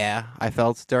fuck yeah I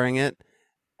felt during it,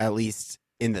 at least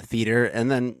in the theater.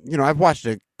 And then, I've watched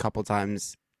it a couple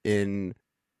times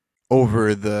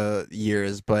over the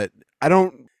years, but I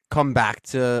don't come back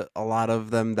to a lot of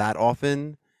them that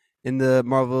often in the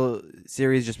Marvel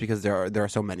series just because there are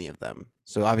so many of them.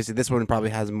 So obviously this one probably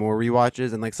has more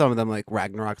rewatches, and like some of them, like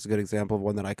Ragnarok's a good example of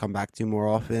one that I come back to more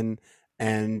often,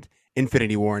 and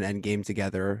Infinity War and Endgame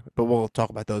together, but we'll talk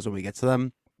about those when we get to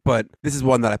them. But this is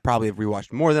one that I probably have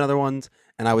rewatched more than other ones,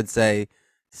 and I would say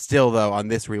still though on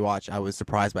this rewatch I was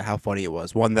surprised by how funny it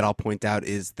was. One that I'll point out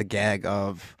is the gag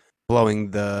of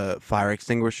blowing the fire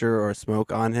extinguisher or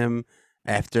smoke on him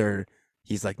after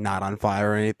he's like not on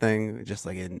fire or anything, just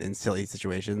like in silly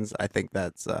situations. I think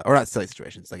that's or not silly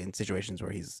situations, like in situations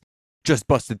where he's just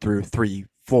busted through 3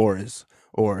 floors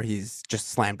or he's just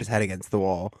slammed his head against the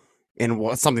wall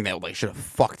in something that like should have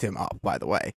fucked him up, by the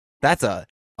way. That's a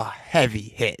heavy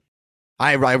hit.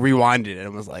 I rewinded it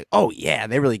and was like, oh yeah,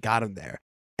 they really got him there.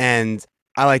 And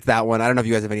I liked that one. I don't know if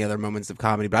you guys have any other moments of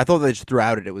comedy, but I thought that just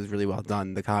throughout it was really well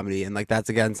done, the comedy. And like that's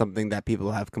again something that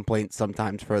people have complaints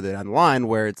sometimes further down the line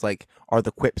where it's like, are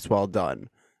the quips well done?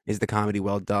 Is the comedy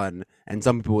well done? And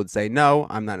some people would say no.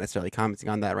 I'm not necessarily commenting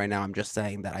on that right now. I'm just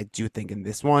saying that I do think in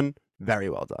this one, very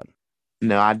well done.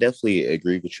 No, I definitely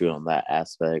agree with you on that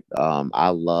aspect. I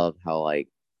love how like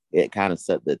it kind of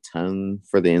set the tone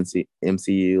for the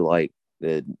MCU, like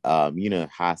the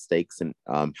high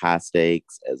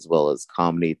stakes as well as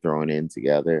comedy thrown in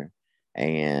together,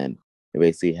 and it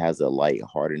basically has a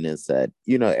lightheartedness that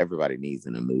everybody needs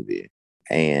in a movie,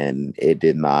 and it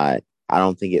did not. I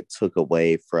don't think it took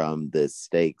away from the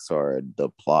stakes or the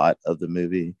plot of the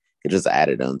movie. It just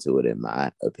added onto it, in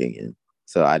my opinion.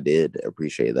 So I did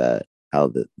appreciate that,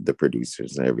 how the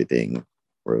producers and everything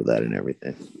wrote that and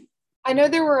everything. I know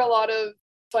there were a lot of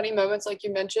funny moments like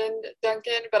you mentioned,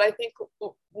 Duncan, but I think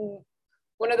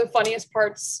one of the funniest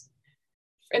parts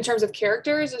in terms of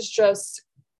characters is just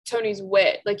Tony's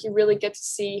wit. Like you really get to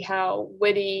see how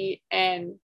witty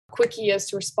and quick he is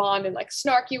to respond in like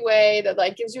snarky way that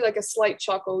like gives you like a slight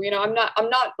chuckle. You know, I'm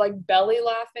not like belly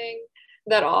laughing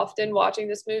that often watching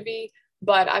this movie,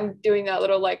 but I'm doing that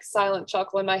little like silent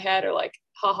chuckle in my head or like,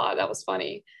 haha, that was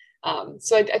funny.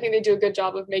 So I think they do a good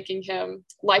job of making him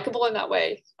likable in that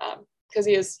way because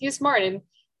he's smart and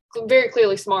very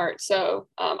clearly smart. So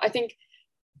I think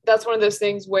that's one of those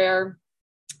things where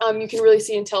you can really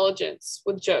see intelligence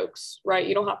with jokes, right?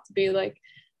 You don't have to be like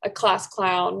a class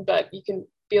clown, but you can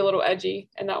be a little edgy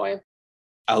in that way.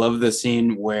 I love the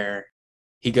scene where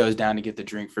he goes down to get the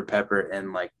drink for Pepper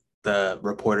and like the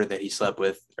reporter that he slept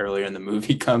with earlier in the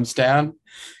movie comes down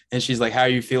and she's like, how are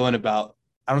you feeling about,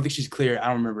 I don't think she's clear. I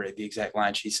don't remember the exact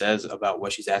line she says about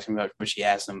what she's asking about, but she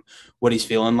asks him what he's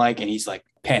feeling like. And he's like,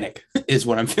 panic is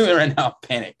what I'm feeling right now.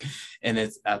 Panic. And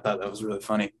I thought that was really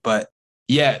funny, but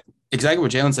yeah, exactly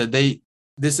what Jalen said.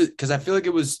 This is because I feel like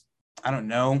it was, I don't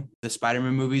know, the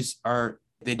Spider-Man movies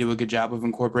they do a good job of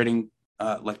incorporating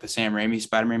like the Sam Raimi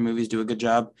Spider-Man movies do a good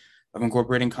job of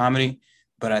incorporating comedy.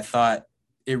 But I thought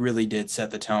it really did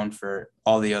set the tone for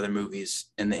all the other movies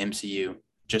in the MCU,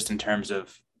 just in terms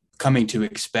of coming to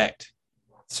expect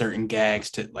certain gags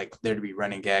to like there to be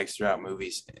running gags throughout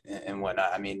movies and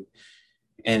whatnot. I mean,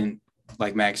 and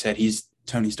like Max said, he's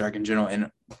Tony Stark in general,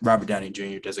 and Robert Downey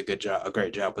Jr. does a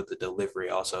great job with the delivery,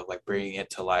 also like bringing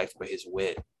it to life. But his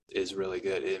wit is really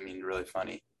good. I mean, really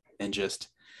funny, and just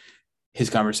his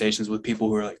conversations with people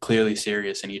who are like clearly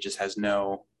serious, and he just has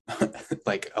no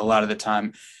like a lot of the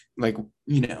time, like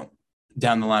you know,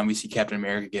 down the line we see Captain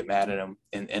America get mad at him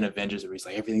in Avengers, where he's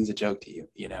like, everything's a joke to you,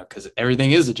 you know, because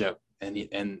everything is a joke,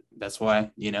 and that's why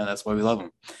we love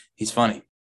him. He's funny.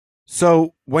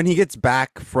 So when he gets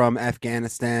back from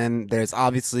Afghanistan, there's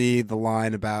obviously the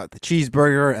line about the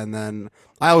cheeseburger, and then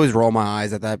I always roll my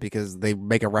eyes at that because they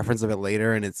make a reference of it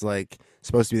later, and it's like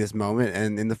supposed to be this moment,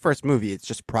 and in the first movie, it's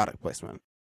just product placement.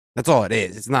 That's all it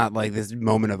is. It's not like this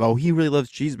moment of, oh, he really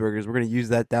loves cheeseburgers, we're going to use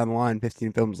that down the line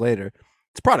 15 films later.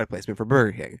 It's product placement for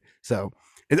Burger King. So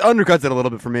it undercuts it a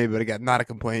little bit for me, but again, not a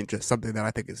complaint, just something that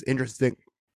I think is interesting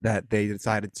that they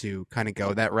decided to kind of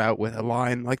go that route with a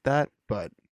line like that,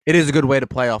 but it is a good way to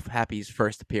play off Happy's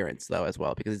first appearance, though, as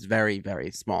well, because it's very,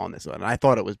 very small in this one. And I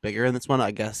thought it was bigger in this one.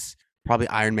 I guess probably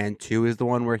Iron Man 2 is the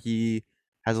one where he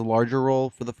has a larger role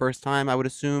for the first time, I would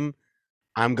assume.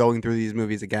 I'm going through these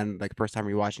movies again, like first time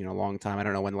rewatching in a long time. I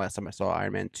don't know when the last time I saw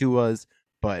Iron Man 2 was,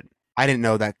 but I didn't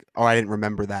know that, or I didn't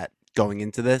remember that going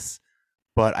into this.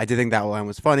 But I did think that line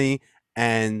was funny,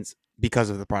 and because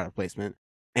of the product placement.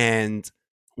 And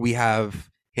we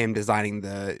have him designing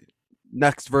the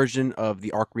next version of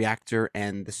the arc reactor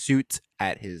and the suit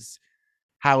at his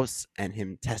house and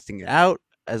him testing it out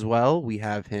as well. We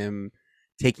have him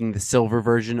taking the silver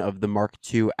version of the Mark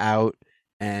II out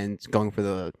and going for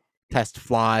the test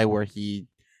fly where he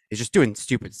is just doing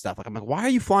stupid stuff. Like, I'm like, why are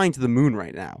you flying to the moon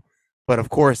right now? But of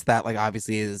course that like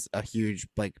obviously is a huge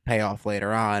like payoff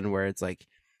later on where it's like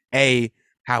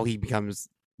how he becomes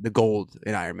the gold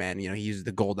in Iron Man. You know, he uses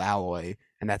the gold alloy,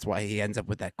 and that's why he ends up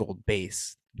with that gold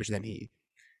base, which then he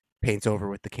paints over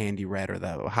with the candy red or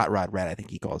the hot rod red, I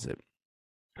think he calls it.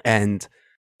 And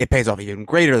it pays off even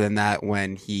greater than that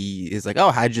when he is like,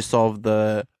 oh, how'd you solve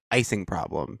the icing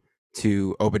problem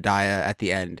to Obadiah at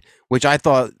the end? Which I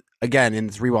thought, again, in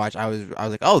this rewatch, I was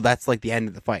like, oh, that's like the end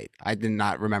of the fight. I did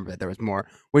not remember that there was more.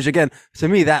 Which, again, to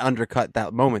me, that undercut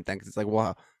that moment then, because it's like,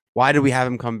 well, why did we have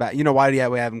him come back? You know, why did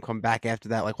we have him come back after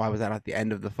that? Like, why was that at the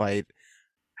end of the fight?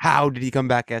 How did he come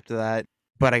back after that?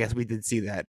 But I guess we did see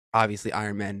that. Obviously,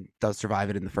 Iron Man does survive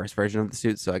it in the first version of the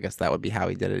suit, so I guess that would be how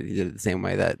he did it. He did it the same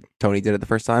way that Tony did it the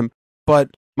first time.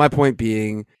 But my point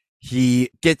being,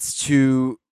 he gets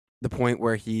to the point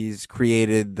where he's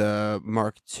created the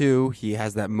Mark II. He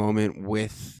has that moment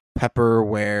with Pepper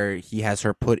where he has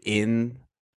her put in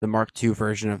the Mark II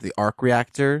version of the arc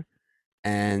reactor,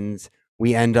 and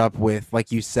we end up with,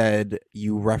 like you said,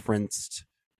 you referenced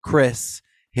Chris,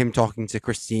 him talking to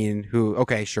Christine, who,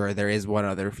 okay, sure, there is one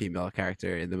other female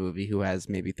character in the movie who has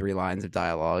maybe 3 lines of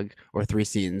dialogue or 3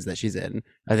 scenes that she's in.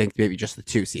 I think maybe just the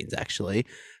 2 scenes, actually.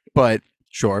 But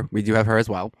sure, we do have her as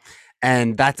well.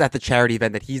 And that's at the charity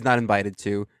event that he's not invited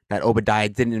to, that Obadiah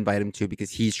didn't invite him to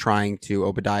because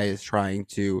Obadiah is trying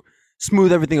to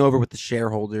smooth everything over with the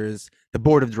shareholders, the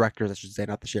board of directors, I should say,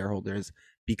 not the shareholders,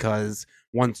 because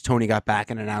once Tony got back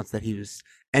and announced that he was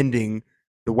ending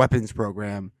the weapons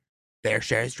program, their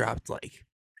shares dropped like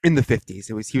in the 50s.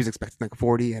 He was expecting like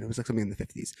 40, and it was like something in the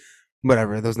 50s.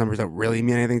 Whatever, those numbers don't really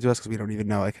mean anything to us because we don't even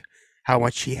know like how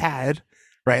much he had,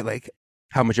 right? Like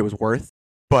how much it was worth.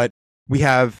 But we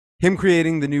have him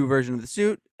creating the new version of the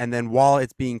suit, and then while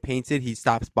it's being painted, he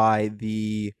stops by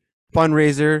the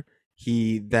fundraiser.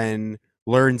 He then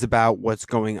learns about what's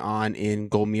going on in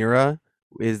Golmira,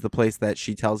 is the place that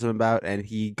she tells him about, and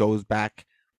he goes back,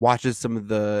 watches some of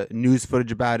the news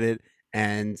footage about it,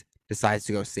 and decides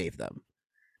to go save them.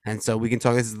 And so we can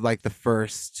talk, this is like the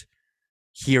first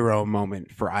hero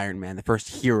moment for Iron Man, the first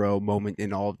hero moment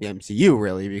in all of the MCU,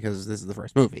 really, because this is the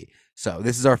first movie. So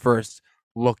this is our first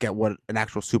look at what an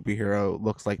actual superhero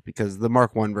looks like, because the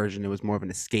Mark I version, it was more of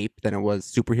an escape than it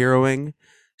was superheroing.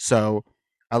 So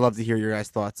I'd love to hear your guys'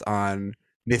 thoughts on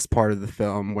this part of the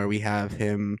film where we have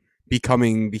him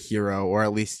becoming the hero, or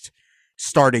at least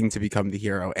starting to become the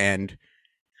hero, and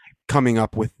coming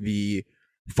up with the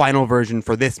final version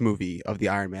for this movie of the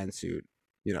Iron Man suit,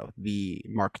 you know, the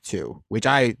Mark II, which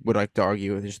I would like to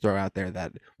argue and just throw out there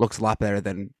that looks a lot better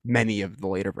than many of the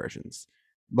later versions.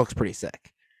 Looks pretty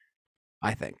sick,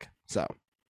 I think. So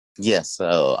Yeah,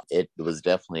 so it was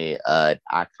definitely an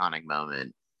iconic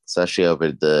moment, especially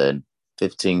over the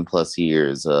 15 plus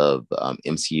years of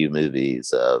MCU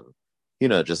movies of, you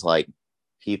know, just like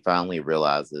he finally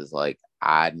realizes like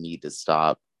I need to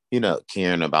stop, you know,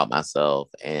 caring about myself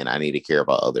and I need to care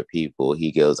about other people.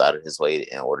 He goes out of his way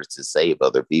in order to save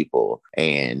other people.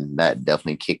 And that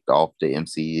definitely kicked off the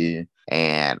MCU.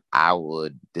 And I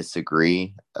would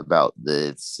disagree about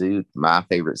the suit. My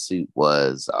favorite suit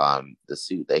was the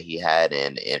suit that he had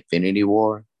in Infinity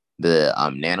War, the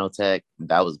nanotech.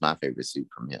 That was my favorite suit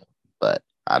from him. But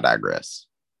I digress.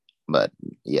 But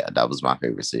yeah, that was my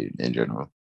favorite suit in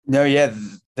general. No, yeah,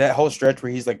 that whole stretch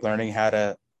where he's like learning how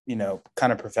to, you know,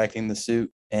 kind of perfecting the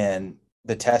suit, and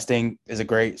the testing is a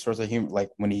great source of humor. Like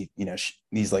when he, you know,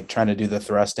 he's like trying to do the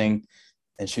thrusting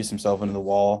and shoots himself into the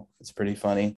wall. It's pretty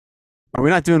funny. are we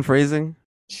not doing phrasing?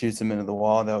 Shoots him into the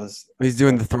wall. That was. He's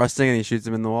doing the thrusting and he shoots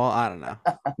him in the wall. I don't know.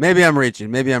 Maybe I'm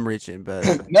reaching, but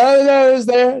No, it was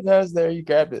there. No, it was there. You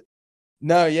grabbed it.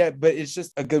 No, yeah, but it's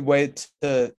just a good way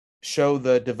to show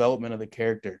the development of the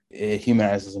character. It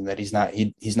humanizes him, that he's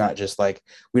not just like,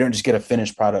 we don't just get a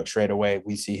finished product straight away.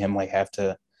 We see him like have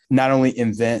to not only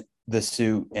invent the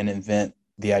suit and invent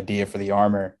the idea for the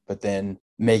armor, but then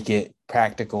make it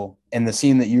practical. And the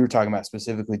scene that you were talking about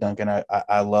specifically, Duncan,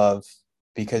 I love,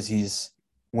 because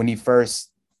when he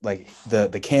first, like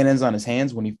the cannons on his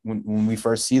hands, when we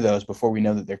first see those, before we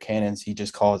know that they're cannons, he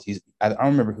just calls, I don't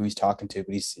remember who he's talking to,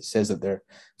 but he says that they're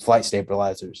flight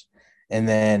stabilizers. And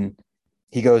then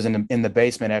he goes in the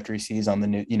basement after he sees on the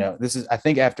new, you know, this is, I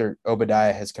think, after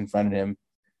Obadiah has confronted him,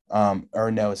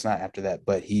 or no, it's not after that,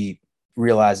 but he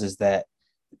realizes that,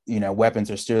 you know,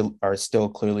 weapons are still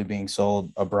clearly being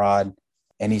sold abroad,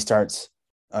 and he starts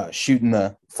shooting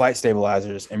the flight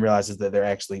stabilizers and realizes that they're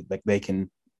actually like they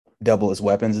can double as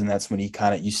weapons. And that's when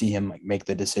you see him like make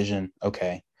the decision,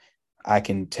 okay, I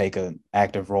can take an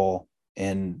active role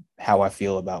in how I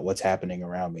feel about what's happening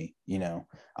around me. You know,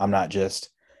 I don't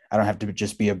have to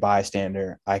just be a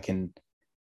bystander. I can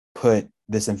put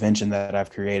this invention that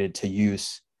I've created to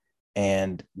use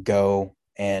and go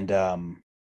and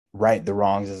right the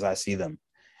wrongs as I see them.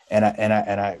 And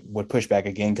I would push back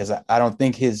again, because I don't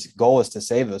think his goal is to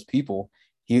save those people.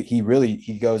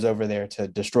 He goes over there to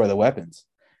destroy the weapons,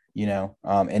 you know,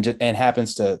 and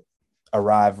happens to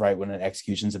arrive right when an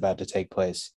execution's about to take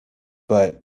place.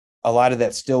 But a lot of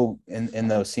that still in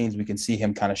those scenes, we can see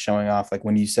him kind of showing off. Like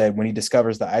when he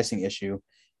discovers the icing issue,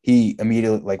 he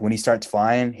immediately, like when he starts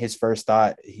flying, his first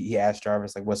thought, he asks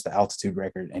Jarvis, like, what's the altitude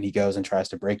record? And he goes and tries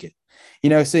to break it. You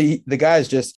know, so the guy's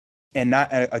just, and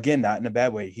not in a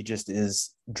bad way, he just is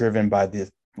driven by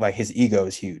his ego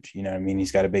is huge. You know what I mean?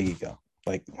 He's got a big ego,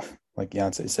 like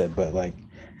Yancey said, but like,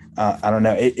 I don't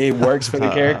know. It works for the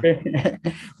character,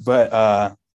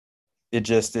 but it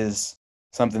just is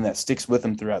something that sticks with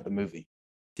him throughout the movie.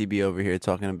 TB over here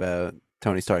talking about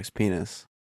Tony Stark's penis.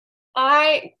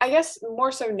 I guess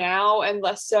more so now and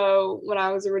less so when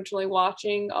I was originally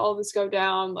watching all of this go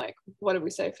down, like, what did we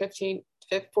say,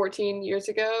 14 years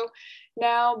ago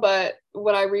now. But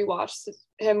when I rewatched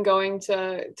him going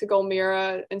to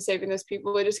Golmira and saving those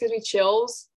people, it just gives me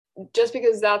chills, just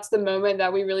because that's the moment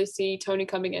that we really see Tony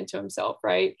coming into himself,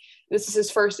 right? This is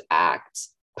his first act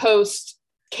post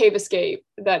cave escape,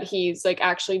 that he's like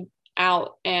actually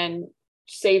out and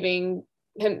saving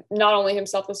him, not only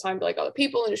himself this time, but like other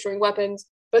people, and destroying weapons.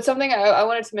 But something I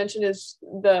wanted to mention is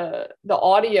the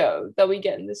audio that we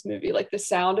get in this movie, like the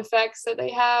sound effects that they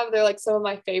have. They're like some of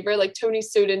my favorite, like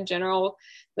Tony's suit in general,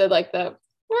 the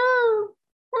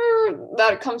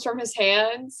that comes from his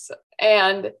hands.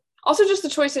 And also just the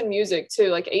choice in music too,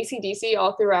 like AC/DC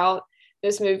all throughout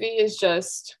this movie is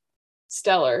just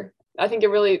stellar. I think it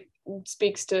really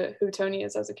speaks to who Tony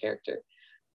is as a character.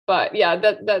 But yeah,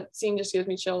 that scene just gives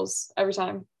me chills every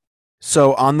time.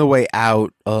 So on the way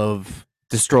out of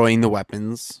destroying the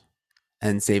weapons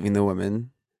and saving the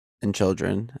women and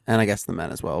children, and I guess the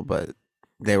men as well, but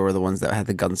they were the ones that had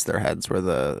the guns to their heads, were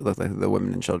looked like the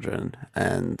women and children.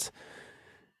 And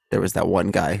there was that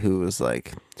one guy who was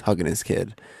like hugging his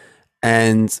kid.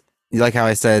 And you like how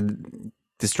I said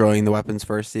destroying the weapons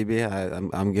first,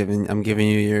 CB? I'm giving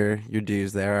you your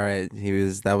dues there. All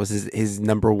right, that was his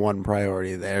number one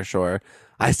priority there. Sure,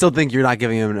 I still think you're not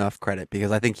giving him enough credit,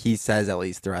 because I think he says at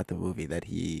least throughout the movie that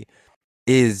he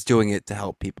is doing it to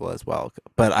help people as well.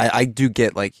 But I do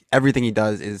get, like, everything he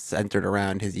does is centered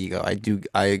around his ego.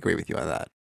 I agree with you on that.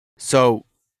 So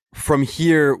from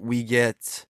here we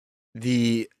get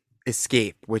the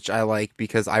escape, which I like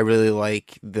because I really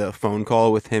like the phone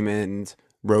call with him and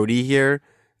Rhodey here.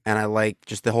 And I like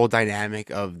just the whole dynamic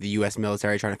of the U.S.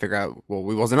 military trying to figure out, well,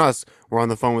 it wasn't us. We're on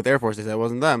the phone with Air Force. They said it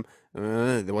wasn't them.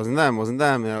 It wasn't them. It wasn't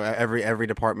them. You know, every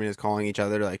department is calling each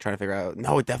other, like trying to figure out,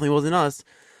 no, it definitely wasn't us.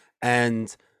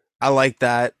 And I like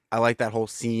that. I like that whole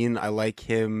scene. I like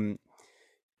him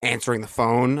answering the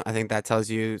phone. I think that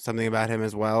tells you something about him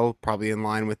as well. Probably in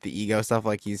line with the ego stuff.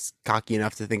 Like, he's cocky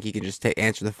enough to think he can just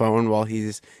answer the phone while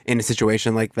he's in a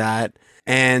situation like that.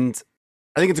 And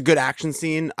I think it's a good action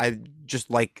scene. I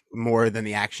just like more than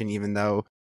the action, even though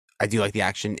I do like the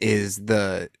action, is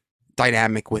the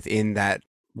dynamic within that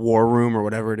war room or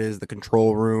whatever it is, the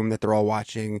control room that they're all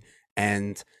watching.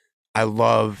 And I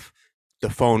love the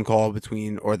phone call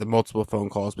between, or the multiple phone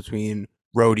calls between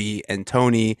Rhodey and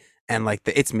Tony, and like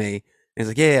the "it's me." And he's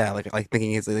like, yeah, like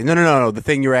thinking it's like, no, the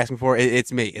thing you were asking for,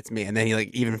 it's me. And then he like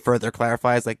even further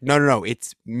clarifies, like, no,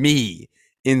 it's me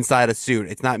inside a suit.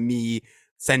 It's not me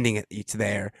sending it to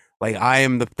there. Like, I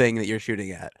am the thing that you're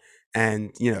shooting at.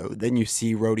 And, you know, then you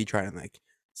see Rhodey trying to like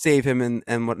save him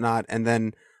and whatnot. And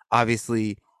then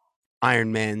obviously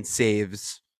Iron Man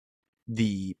saves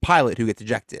the pilot who gets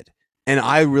ejected. And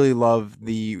I really love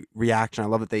the reaction. I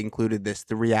love that they included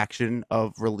the reaction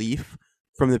of relief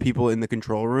from the people in the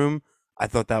control room. I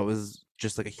thought that was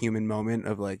just like a human moment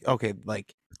of like, okay,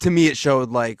 like, to me it showed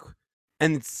like,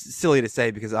 and it's silly to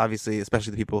say because obviously,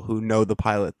 especially the people who know the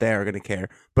pilot there are going to care,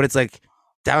 but it's like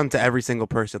down to every single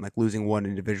person, like losing one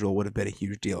individual would have been a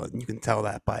huge deal. And you can tell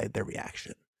that by their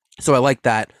reaction. So I like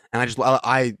that. And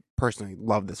I personally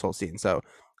love this whole scene. So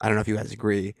I don't know if you guys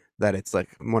agree that it's like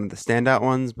one of the standout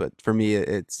ones, but for me,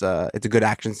 it's a good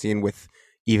action scene with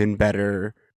even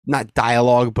better, not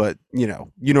dialogue, but you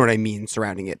know what I mean,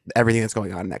 surrounding it, everything that's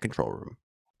going on in that control room.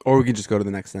 Or we could just go to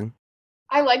the next thing.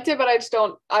 I liked it, but I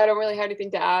don't really have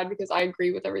anything to add because I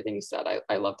agree with everything you said.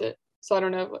 I loved it. So I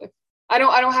don't know if I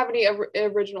don't have any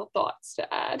original thoughts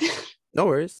to add. No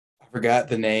worries. I forgot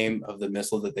the name of the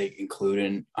missile that they include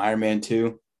in Iron Man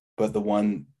 2, but the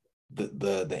one,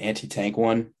 the anti-tank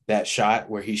one, that shot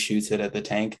where he shoots it at the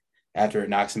tank after it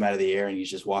knocks him out of the air and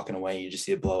he's just walking away and you just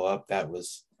see it blow up. That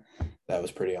was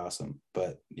pretty awesome.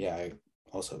 But yeah, I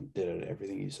also did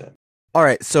everything you said. All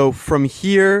right. So from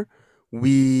here,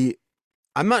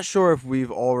 I'm not sure if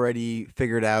we've already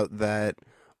figured out that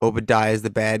Obadiah is the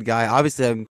bad guy.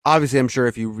 Obviously, I'm sure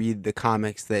if you read the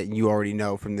comics that you already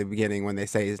know from the beginning when they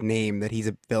say his name that he's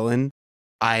a villain.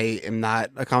 I am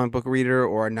not a comic book reader,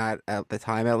 or not at the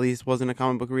time at least wasn't a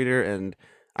comic book reader, and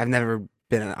I've never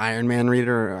been an Iron Man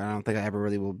reader. I don't think I ever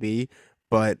really will be,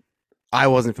 but I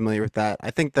wasn't familiar with that.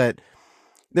 I think that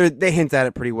they hint at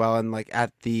it pretty well, and like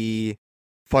at the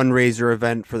fundraiser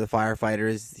event for the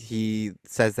firefighters, he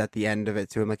says at the end of it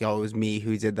to him, like, oh, it was me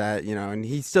who did that, you know, and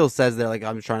he still says that, like,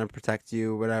 I'm trying to protect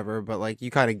you, whatever, but like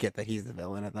you kind of get that he's the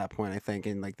villain at that point, I think,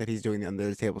 and like that he's doing the under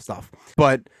the table stuff.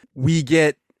 But we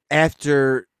get,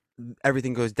 after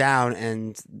everything goes down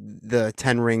and the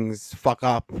 10 rings fuck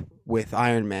up with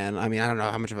Iron Man, I mean, I don't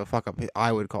know how much of a fuck up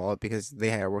I would call it because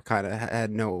they were kind of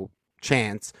had no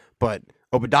chance, but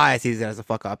Obadiah sees it as a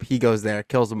fuck up. He goes there,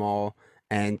 kills them all,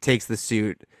 and takes the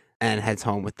suit and heads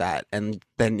home with that, and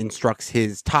then instructs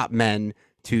his top men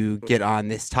to get on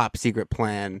this top secret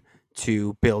plan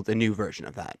to build a new version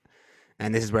of that.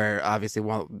 And this is where, obviously,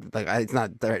 it's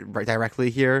not directly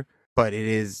here, but it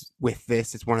is with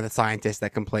this. It's one of the scientists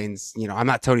that complains, you know, I'm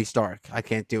not Tony Stark. I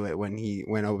can't do it,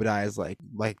 when Obadiah is like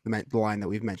the line that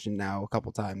we've mentioned now a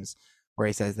couple times, where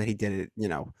he says that he did it, you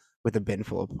know, with a bin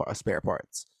full of spare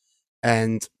parts.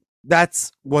 And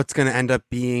that's what's going to end up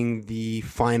being the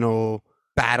final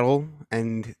battle,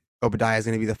 and Obadiah is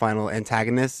going to be the final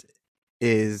antagonist,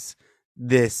 is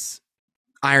this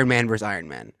Iron Man versus Iron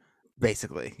Man,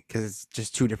 basically, because it's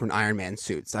just two different Iron Man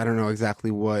suits. I don't know exactly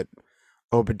what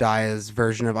Obadiah's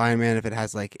version of Iron Man if it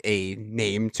has like a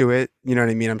name to it. You know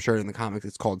what I mean? I'm sure in the comics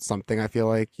it's called something, I feel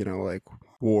like, like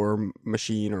War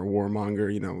Machine or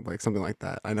Warmonger, like something like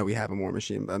that. I know we have a War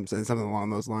Machine, but I'm saying something along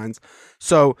those lines.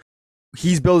 So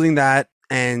he's building that,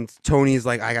 and Tony's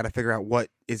like, I got to figure out what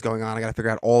is going on. I got to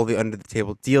figure out all the under the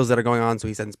table deals that are going on. So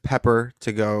he sends Pepper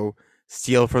to go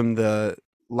steal from the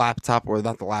laptop, or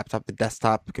not the laptop, the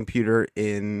desktop computer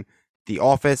in the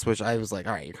office, which I was like,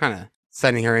 all right, you're kind of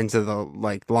sending her into the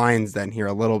like lines then here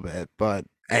a little bit,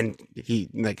 and he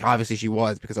like obviously she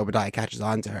was, because Obadiah catches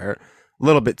on to her a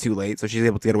little bit too late, so she's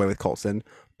able to get away with Coulson.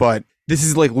 But this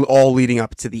is like all leading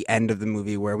up to the end of the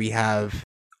movie where we have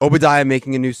Obadiah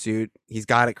making a new suit. He's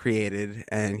got it created,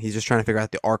 and he's just trying to figure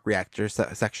out the arc reactor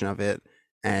section of it.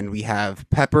 And we have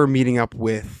Pepper meeting up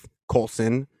with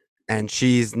Coulson, and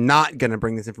she's not going to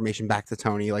bring this information back to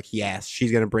Tony like he asked.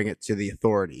 She's going to bring it to the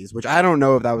authorities, which I don't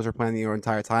know if that was her plan the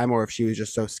entire time, or if she was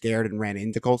just so scared and ran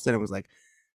into Coulson and was like,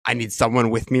 I need someone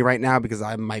with me right now because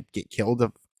I might get killed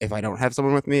if I don't have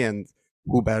someone with me, and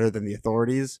who better than the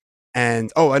authorities?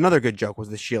 And, another good joke was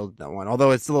the shield one,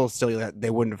 although it's a little silly that they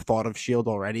wouldn't have thought of shield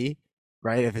already,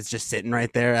 right? If it's just sitting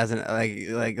right there as an,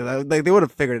 like they would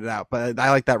have figured it out. But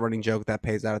I like that running joke that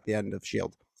pays out at the end of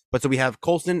shield. But so we have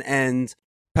Coulson and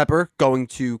Pepper going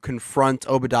to confront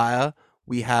Obadiah.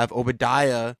 We have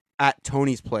Obadiah at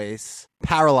Tony's place,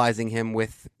 paralyzing him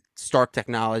with Stark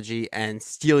technology and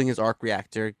stealing his arc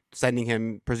reactor, sending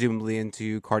him presumably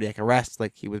into cardiac arrest,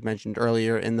 like he was mentioned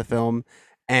earlier in the film.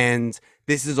 And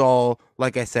this is all,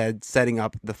 like I said, setting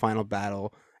up the final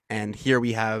battle. And here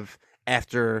we have,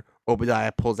 after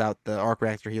Obadiah pulls out the arc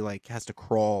reactor, he like has to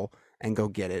crawl and go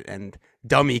get it. And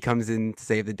Dummy comes in to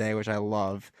save the day, which I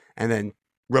love. And then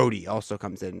Rhodey also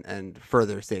comes in and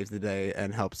further saves the day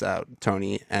and helps out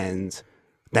Tony. And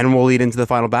then we'll lead into the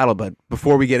final battle. But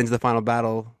before we get into the final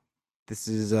battle, this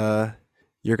is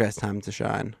your guys' time to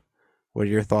shine. What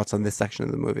are your thoughts on this section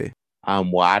of the movie?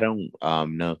 Well, I don't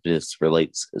know if this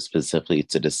relates specifically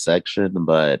to this section,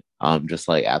 but just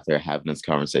like after having this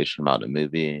conversation about the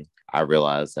movie, I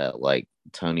realized that like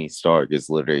Tony Stark is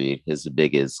literally his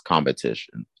biggest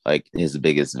competition, like his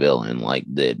biggest villain. Like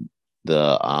the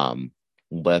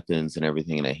weapons and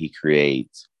everything that he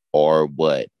creates are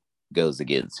what goes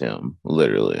against him,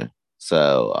 literally.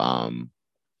 So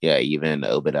yeah, even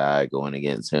Obadiah going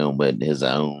against him with his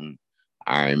own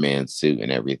Iron Man suit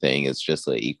and everything is just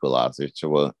an equalizer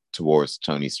towards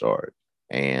Tony Stark.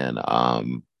 And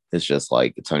it's just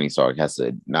like Tony Stark has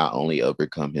to not only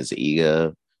overcome his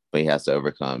ego, but he has to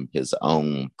overcome his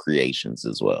own creations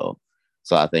as well.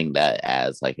 So I think that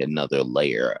adds like another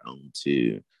layer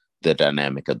onto the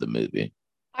dynamic of the movie.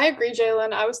 I agree,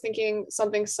 Jalen. I was thinking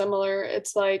something similar.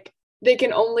 It's like they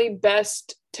can only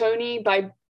best Tony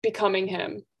by becoming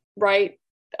him, right?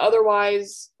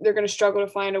 Otherwise, they're going to struggle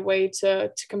to find a way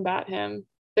to combat him.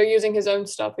 They're using his own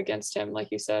stuff against him, like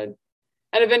you said.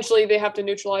 And eventually they have to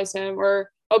neutralize him,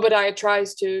 or Obadiah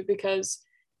tries to, because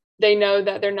they know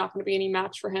that they're not going to be any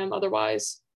match for him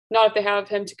otherwise. Not if they have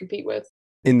him to compete with.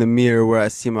 In the mirror where I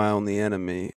see my only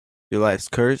enemy, your life's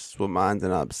cursed, well, mine's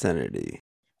an obscenity.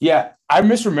 Yeah, I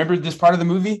misremembered this part of the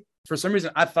movie. For some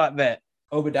reason, I thought that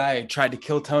Obadiah tried to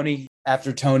kill Tony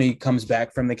after Tony comes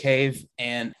back from the cave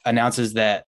and announces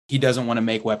that he doesn't want to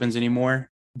make weapons anymore.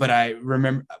 But I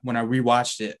remember when I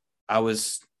rewatched it, I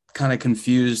was kind of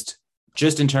confused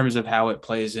just in terms of how it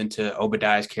plays into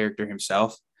Obadiah's character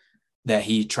himself, that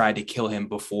he tried to kill him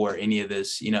before any of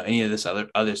this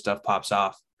other stuff pops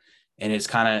off. And it's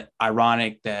kind of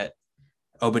ironic that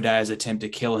Obadiah's attempt to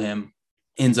kill him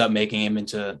ends up making him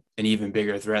into an even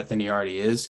bigger threat than he already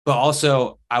is. But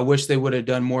also, I wish they would have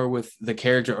done more with the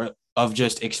character of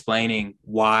just explaining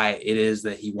why it is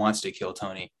that he wants to kill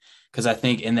Tony. Because I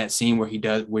think in that scene where he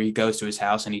goes to his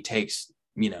house and he takes,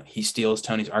 he steals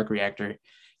Tony's arc reactor,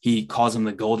 he calls him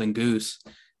the golden goose.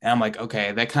 And I'm like,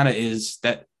 okay, that kind of is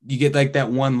that you get like that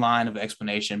one line of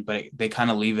explanation, but they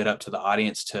kind of leave it up to the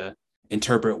audience to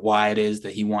interpret why it is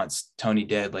that he wants Tony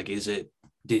dead. Like,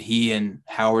 did he and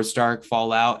Howard Stark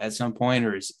fall out at some point,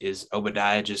 or is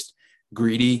Obadiah just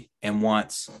greedy and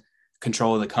wants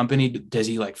control of the company? Does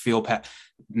he like feel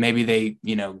maybe they,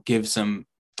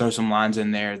 throw some lines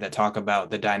in there that talk about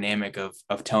the dynamic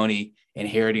of Tony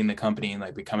inheriting the company and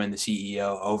like becoming the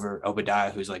CEO over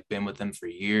Obadiah, who's like been with them for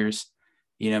years.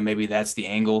 Maybe that's the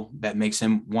angle that makes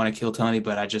him want to kill Tony.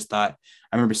 But I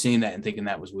remember seeing that and thinking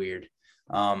that was weird.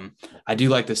 I do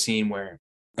like the scene where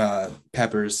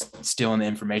Pepper's stealing the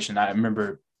information. I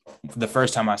remember the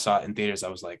first time I saw it in theaters, I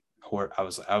was like, I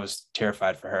was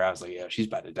terrified for her. I was like, yeah, she's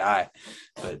about to die,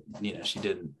 but she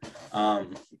didn't.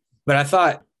 But I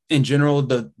thought in general,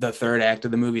 the third act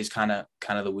of the movie is kind of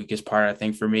the weakest part, I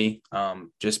think, for me.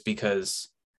 Just because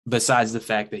besides the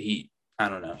fact that I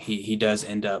don't know, he does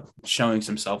end up showing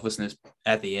some selflessness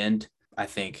at the end. I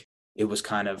think it was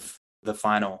kind of the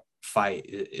final fight.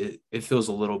 It feels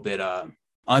a little bit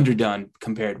underdone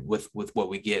compared with what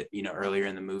we get, earlier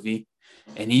in the movie.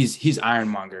 And he's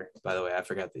Ironmonger, by the way. I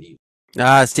forgot that you.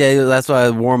 Yeah, that's why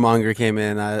Warmonger came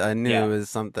in. I knew it was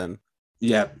something.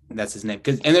 Yeah, that's his name.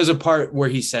 And there's a part where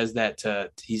he says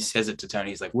he says it to Tony.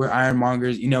 He's like, "We're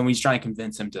Ironmongers," when he's trying to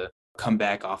convince him to come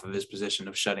back off of his position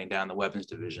of shutting down the weapons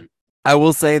division. I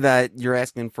will say that you're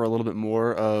asking for a little bit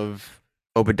more of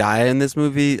Obadiah in this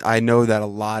movie. I know that a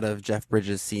lot of Jeff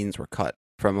Bridges' scenes were cut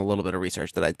from a little bit of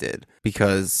research that I did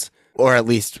or at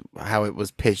least how it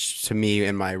was pitched to me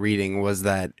in my reading was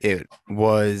that it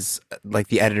was like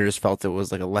the editors felt it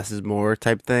was like a less is more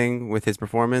type thing with his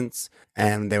performance,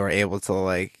 and they were able to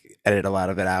like edit a lot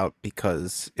of it out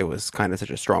because it was kind of such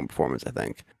a strong performance, I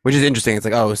think, which is interesting. It's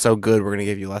like, oh, it's so good, we're going to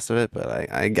give you less of it. But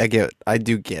I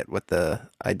do get what the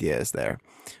idea is there,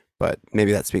 but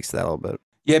maybe that speaks to that a little bit.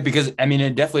 Yeah, because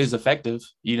it definitely is effective,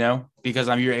 because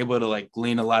you're able to like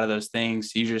glean a lot of those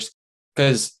things.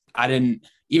 Because I didn't,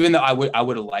 even though I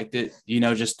would have liked it,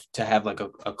 just to have like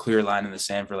a clear line in the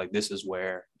sand for like, this is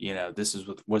where, this is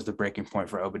what was the breaking point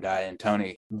for Obadiah and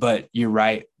Tony. But you're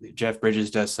right. Jeff Bridges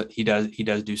does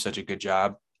do such a good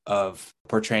job of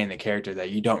portraying the character that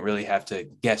you don't really have to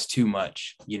guess too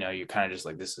much. You're kind of just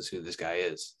like, this is who this guy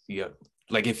is.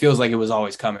 Like, it feels like it was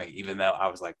always coming, even though I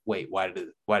was like, wait, why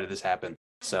did this happen?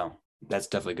 So that's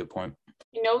definitely a good point.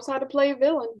 He knows how to play a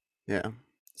villain. Yeah.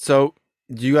 So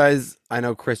do you guys, I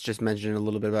know Chris just mentioned a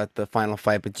little bit about the final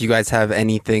fight, but do you guys have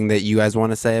anything that you guys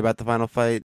want to say about the final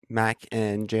fight, Mac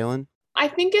and Jalen? I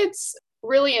think it's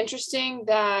really interesting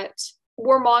that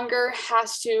Warmonger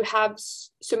has to have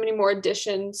so many more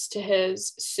additions to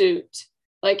his suit.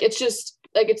 Like, it's just,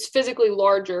 like, it's physically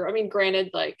larger.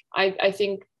 Granted, like, I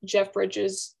think Jeff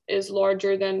Bridges is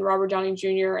larger than Robert Downey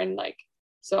Jr. and, like,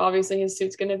 so obviously his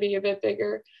suit's going to be a bit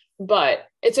bigger. But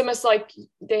it's almost like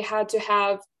they had to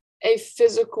have a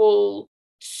physical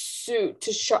suit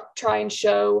to try and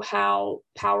show how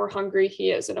power hungry he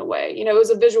is in a way. It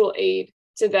was a visual aid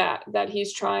to that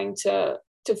he's trying to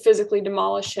physically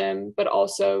demolish him, but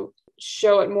also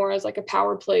show it more as like a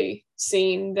power play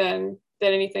scene than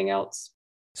anything else.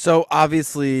 So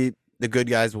obviously the good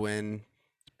guys win.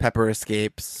 Pepper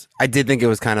escapes. I did think it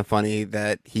was kind of funny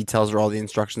that he tells her all the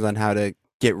instructions on how to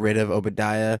get rid of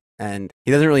Obadiah, and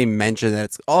he doesn't really mention that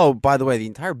it's, oh, by the way, the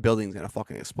entire building's gonna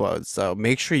fucking explode, so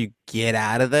make sure you get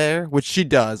out of there, which she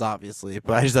does, obviously,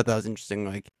 but I just thought that was interesting.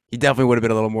 Like, he definitely would have been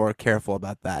a little more careful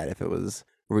about that if it was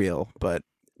real, but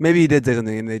maybe he did say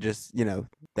something and they just, the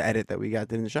edit that we got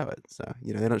didn't show it, so,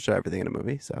 they don't show everything in a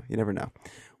movie, so you never know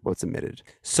what's omitted.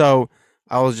 So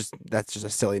that's just a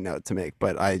silly note to make,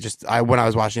 but when I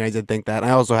was watching, I did think that.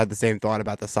 And I also had the same thought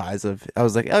about the size of, I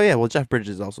was like, oh yeah, well, Jeff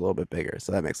Bridges is also a little bit bigger,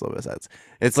 so that makes a little bit of sense.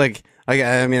 It's like,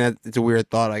 it's a weird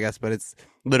thought, I guess, but it's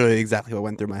literally exactly what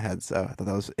went through my head. So I thought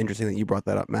that was interesting that you brought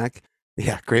that up, Mac.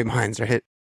 Yeah, great minds, right?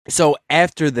 So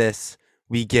after this,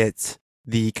 we get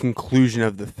the conclusion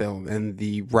of the film and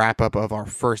the wrap up of our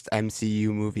first MCU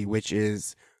movie, which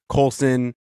is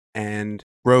Coulson and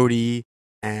Rhodey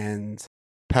and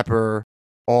Pepper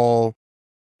all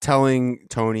telling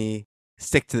Tony,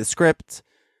 stick to the script.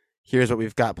 Here's what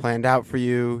we've got planned out for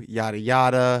you, yada,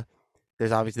 yada.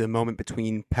 There's obviously the moment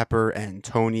between Pepper and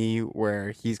Tony where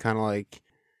he's kind of like,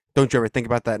 don't you ever think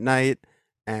about that night?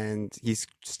 And he's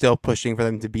still pushing for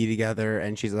them to be together.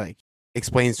 And she's like,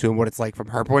 explains to him what it's like from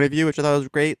her point of view, which I thought was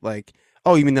great. Like,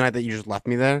 oh, you mean the night that you just left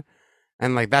me there?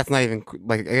 And like, that's not even,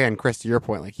 like, again, Chris, to your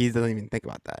point, like, he doesn't even think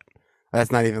about that.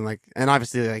 That's not even like, and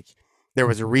obviously, like, there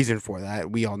was a reason for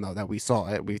that. We all know that. We saw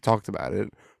it. We talked about it.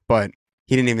 But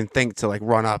he didn't even think to like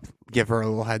run up, give her a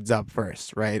little heads up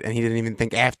first, right? And he didn't even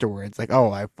think afterwards, like,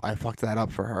 oh, I fucked that up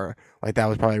for her. Like, that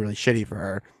was probably really shitty for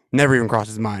her. Never even crossed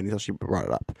his mind until she brought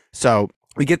it up. So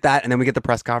we get that, and then we get the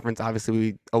press conference. Obviously,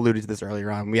 we alluded to this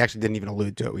earlier on. We actually didn't even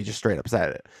allude to it. We just straight up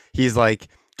said it. He's like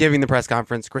giving the press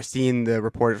conference. Christine, the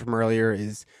reporter from earlier,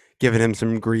 is giving him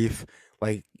some grief.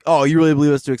 Like, oh, you really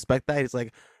believe us to expect that? He's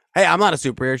like, hey, I'm not a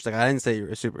superhero. She's like, I didn't say you're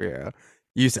a superhero.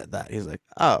 You said that. He's like,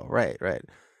 oh, right.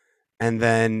 And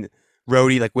then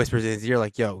Rhodey like whispers in his ear,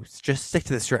 like, yo, just stick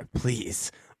to the script,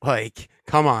 please. Like,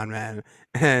 come on, man.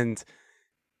 And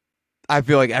I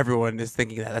feel like everyone is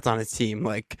thinking that. That's on his team.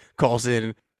 Like,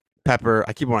 Coulson, Pepper.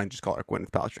 I keep wanting to just call her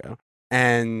Gwyneth Paltrow.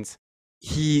 And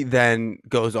he then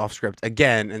goes off script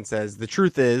again and says, the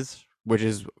truth is, which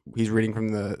is, he's reading from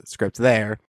the script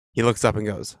there. He looks up and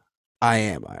goes, I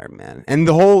am Iron Man. And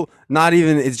the whole, not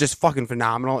even, it's just fucking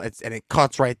phenomenal. And it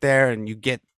cuts right there, and you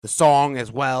get the song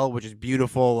as well, which is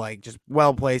beautiful, like just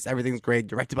well placed. Everything's great.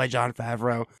 Directed by Jon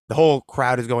Favreau. The whole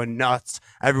crowd is going nuts.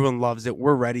 Everyone loves it.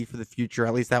 We're ready for the future.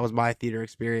 At least that was my theater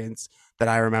experience that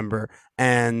I remember.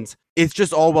 And it's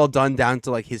just all well done down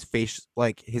to like his face,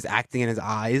 like his acting and his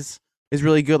eyes is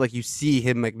really good. Like you see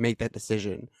him like make that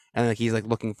decision, and like he's like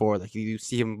looking forward. Like you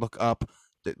see him look up,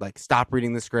 like stop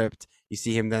reading the script. You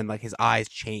see him then like his eyes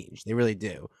change. They really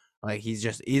do. Like he's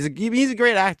a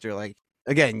great actor. Like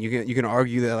again, you can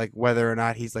argue that like whether or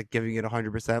not he's like giving it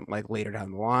 100% like later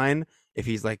down the line, if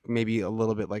he's like maybe a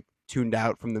little bit like tuned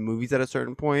out from the movies at a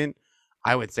certain point.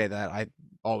 I would say that I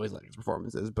always like his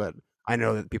performances, but I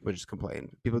know that people just complain.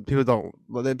 People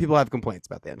have complaints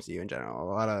about the MCU in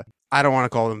general. I don't want to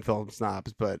call them film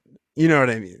snobs, but you know what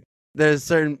I mean. There's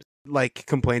certain like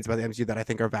complaints about the MCU that I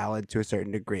think are valid to a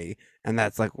certain degree, and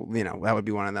that's like, you know, that would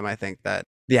be one of them. I think that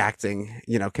the acting,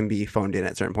 you know, can be phoned in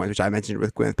at certain points, which I mentioned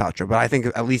with Gwyneth Paltrow, but I think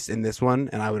at least in this one,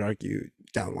 and I would argue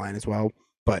down the line as well,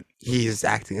 but he's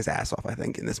acting his ass off, I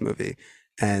think, in this movie.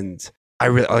 And I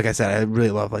really, like I said, I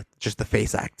really love like just the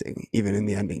face acting even in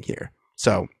the ending here.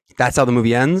 So that's how the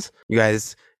movie ends. You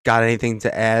guys got anything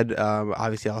to add?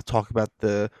 Obviously I'll talk about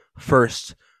the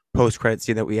first post-credit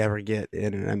scene that we ever get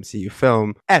in an MCU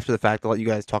film after the fact. I'll let you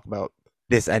guys talk about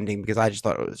this ending because I just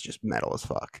thought it was just metal as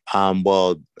fuck.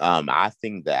 I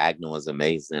think the acting was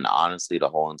amazing. Honestly, the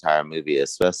whole entire movie,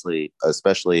 especially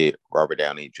Robert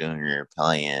Downey Jr.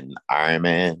 playing Iron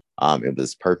Man. It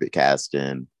was perfect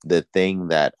casting. The thing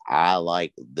that I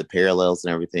like, the parallels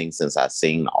and everything, since I've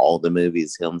seen all the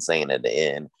movies, him saying at the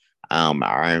end,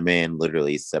 Iron Man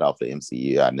literally set off the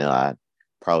MCU. I know I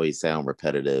probably sound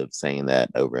repetitive saying that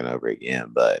over and over again,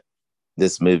 but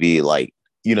this movie, like,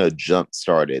 you know, jump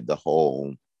started the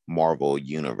whole Marvel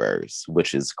universe,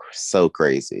 which is so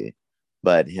crazy.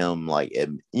 But him, like,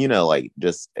 you know, like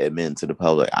just admitting to the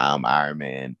public, I'm Iron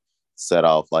Man, set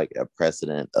off like a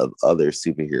precedent of other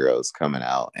superheroes coming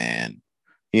out and,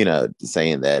 you know,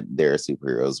 saying that they're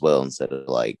superheroes as well, instead of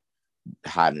like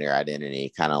hiding their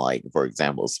identity, kind of like, for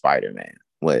example, Spider-Man,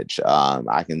 which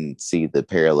I can see the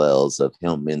parallels of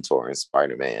him mentoring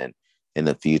Spider-Man in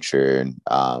the future,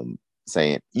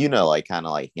 saying, you know, like kind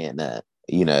of like hinting at,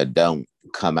 you know, don't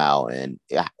come out and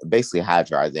basically hide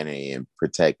your identity and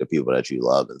protect the people that you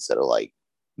love, instead of like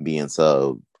being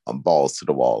so balls to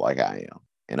the wall like I am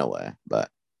in a way. But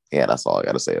yeah, that's all I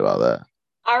got to say about that.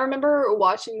 I remember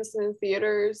watching this in the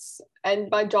theaters and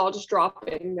my jaw just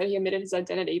dropping that he admitted his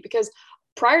identity, because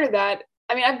prior to that,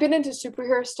 I mean, I've been into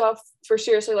superhero stuff for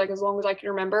seriously like as long as I can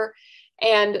remember.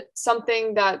 And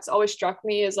something that's always struck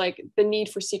me is like the need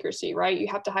for secrecy, right? You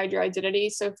have to hide your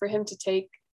identity. So for him to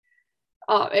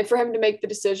make the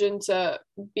decision to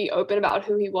be open about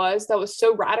who he was, that was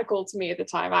so radical to me at the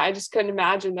time. I just couldn't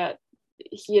imagine that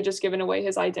he had just given away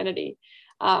his identity.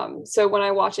 So when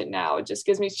I watch it now, it just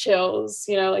gives me chills,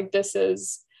 you know, like this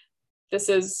is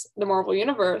the Marvel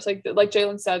universe. Like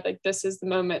Jalen said, like this is the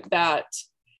moment that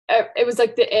it was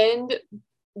like the end,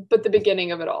 but the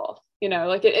beginning of it all, you know,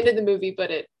 like it ended the movie, but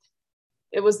it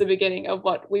was the beginning of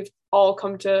what we've all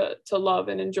come to love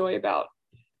and enjoy about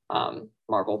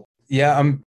Marvel. Yeah,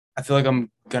 I feel like I'm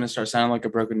going to start sounding like a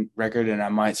broken record, and I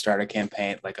might start a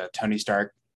campaign, like a Tony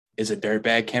Stark is a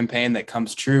dirtbag campaign that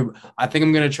comes true. I think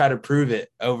I'm going to try to prove it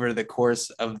over the course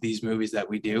of these movies that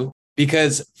we do.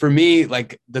 Because for me,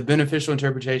 like the beneficial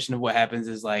interpretation of what happens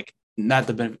is like,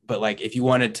 but like if you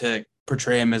wanted to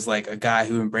portray him as like a guy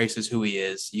who embraces who he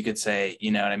is, you could say,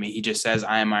 you know what I mean? He just says,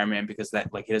 I am Iron Man, because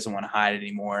that like he doesn't want to hide it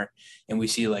anymore. And we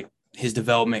see like his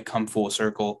development come full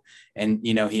circle, and,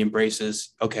 you know, he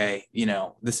embraces, okay, you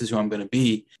know, this is who I'm going to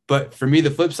be. But for me,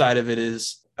 the flip side of it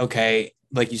is, okay,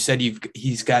 like you said,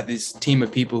 he's got this team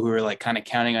of people who are like kind of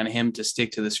counting on him to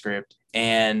stick to the script,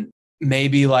 and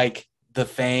maybe like the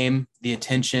fame, the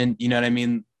attention, you know what I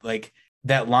mean? Like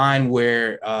that line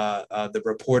where the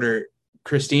reporter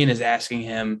Christine is asking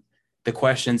him the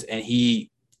questions, and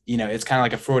he, you know, it's kind of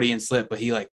like a Freudian slip, but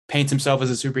he like paints himself as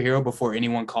a superhero before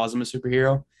anyone calls him a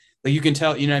superhero. Like you can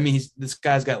tell, you know what I mean? This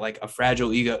guy's got like a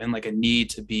fragile ego and like a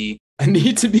need to be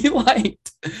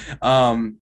liked.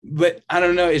 But I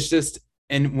don't know. It's just,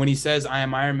 and when he says, I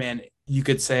am Iron Man, you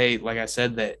could say, like I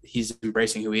said, that he's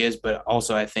embracing who he is, but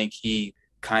also I think he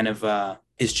kind of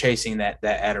is chasing that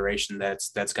adoration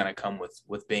that's going to come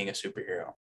with being a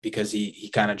superhero, because he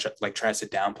kind of like tries to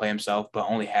downplay himself, but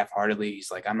only half-heartedly.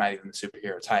 He's like, I'm not even the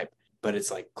superhero type, but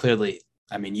it's like, clearly,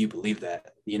 I mean, you believe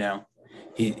that, you know,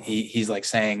 he's like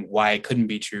saying why it couldn't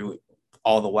be true,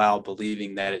 all the while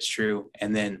believing that it's true,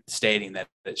 and then stating that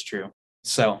it's true.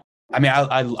 So, I mean,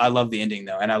 I love the ending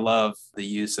though. And I love the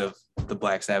use of the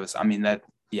Black Sabbath. I mean, I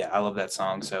love that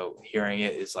song. So hearing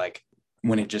it is like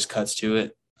when it just cuts to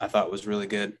it, I thought it was really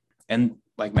good. And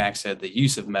like Max said, the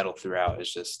use of metal throughout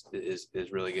is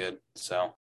really good.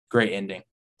 So great ending.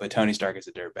 But Tony Stark is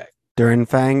a dirtbag. Der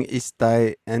Anfang ist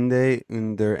die Ende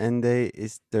und der Ende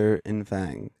ist der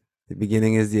Anfang. The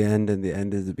beginning is the end and the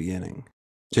end is the beginning.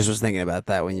 Just was thinking about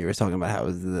that when you were talking about how it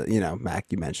was Mac,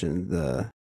 you mentioned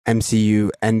the MCU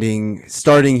ending,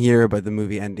 starting here, but the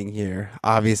movie ending here.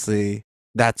 Obviously,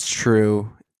 that's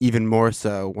true even more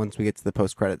so once we get to the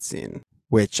post-credits scene.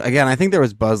 Which, again, I think there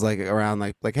was buzz around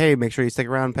like, hey, make sure you stick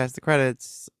around past the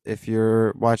credits if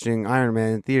you're watching Iron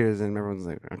Man in theaters. And everyone's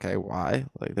like, okay, why?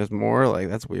 Like, there's more? Like,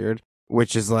 that's weird.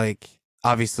 Which is like,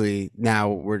 obviously, now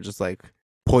we're just like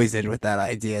poisoned with that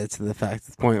idea to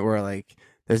the point where like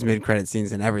there's mid-credit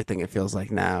scenes and everything, it feels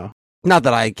like now. Not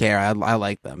that I care. I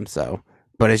like them, so.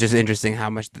 But it's just interesting how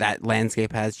much that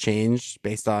landscape has changed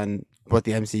based on what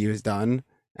the MCU has done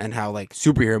and how like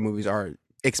superhero movies are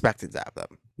expected to have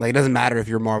them. Like, it doesn't matter if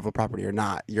you're a Marvel property or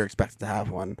not, you're expected to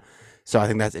have one. So I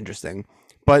think that's interesting.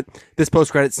 But this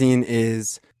post-credit scene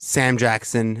is Sam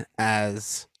Jackson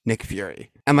as Nick Fury.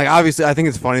 And like, obviously, I think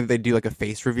it's funny that they do like a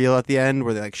face reveal at the end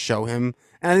where they like show him.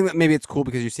 And I think that maybe it's cool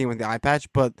because you're seeing him with the eye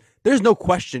patch, but there's no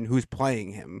question who's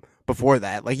playing him before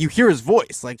that. Like, you hear his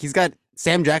voice. Like, he's got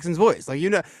Sam Jackson's voice. Like,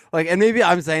 like, and maybe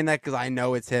I'm saying that because I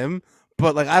know it's him,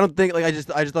 but like, I don't think, like, I just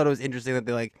thought it was interesting that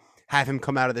they like have him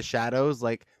come out of the shadows,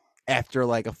 like, after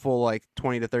like a full like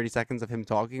 20 to 30 seconds of him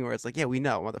talking, where it's like, yeah, we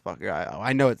know, motherfucker.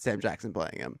 I know it's Sam Jackson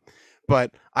playing him.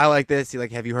 But I like this.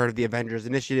 Like, have you heard of the Avengers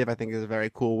Initiative? I think is a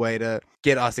very cool way to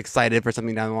get us excited for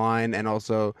something down the line, and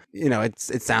also,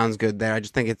 it sounds good there. I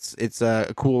just think it's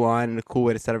a cool line and a cool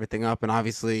way to set everything up. And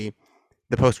obviously,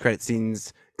 the post-credit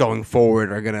scenes going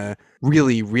forward are gonna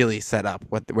really, really set up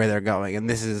where they're going, and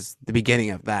this is the beginning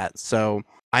of that. So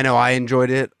I know I enjoyed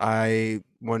it. I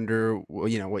wonder,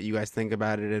 what you guys think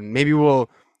about it, and maybe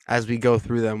as we go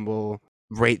through them, we'll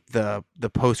rate the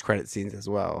post-credit scenes as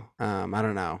well. I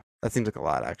don't know. That seems like a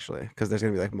lot, actually, because there's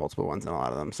going to be like multiple ones in a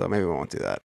lot of them, so maybe we won't do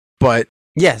that. But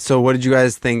yeah, so what did you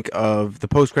guys think of the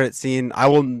post-credit scene? I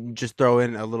will just throw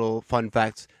in a little fun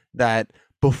fact that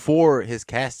before his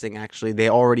casting, actually, they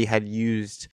already had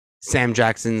used Sam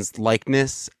Jackson's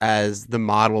likeness as the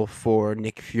model for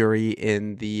Nick Fury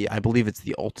in I believe it's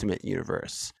the Ultimate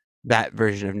Universe, that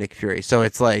version of Nick Fury. So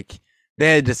it's like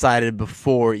they had decided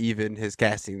before even his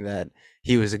casting that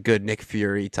he was a good Nick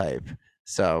Fury type.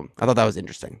 So I thought that was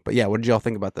interesting. But yeah, what did y'all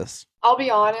think about this? I'll be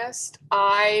honest,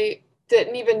 I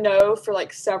didn't even know for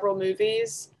like several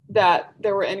movies that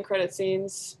there were end credit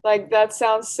scenes. Like, that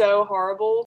sounds so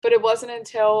horrible, but it wasn't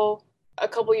until a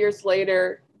couple years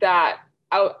later that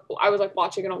I was like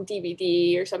watching it on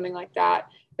DVD or something like that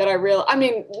I realized. I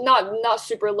mean, not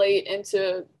super late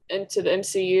into the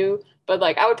MCU, but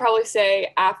like I would probably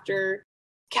say after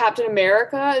Captain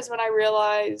America is when I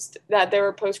realized that there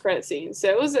were post-credit scenes. So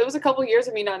it was a couple years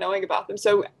of me not knowing about them.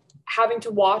 So having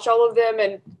to watch all of them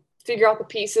and figure out the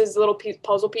pieces, the little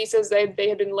puzzle pieces they had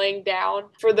been laying down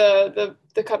for the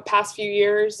past few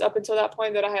years up until that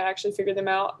point that I had actually figured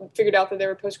out that there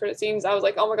were post-credit scenes. I was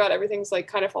like, oh my God, everything's like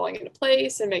kind of falling into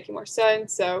place and making more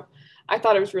sense. So I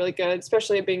thought it was really good,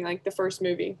 especially it being like the first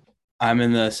movie. I'm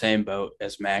in the same boat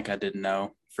as Mac. I didn't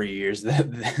know for years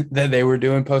that they were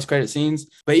doing post-credit scenes.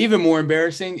 But even more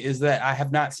embarrassing is that I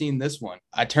have not seen this one.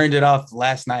 I turned it off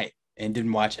last night and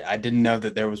didn't watch it. I didn't know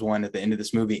that there was one at the end of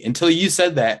this movie until you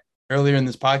said that earlier in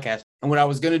this podcast. And what I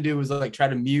was going to do was like try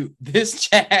to mute this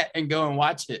chat and go and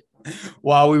watch it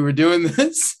while we were doing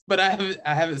this. But I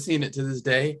haven't seen it to this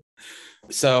day.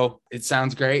 So it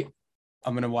sounds great.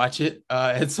 I'm going to watch it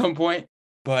at some point.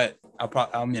 But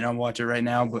I'll watch it right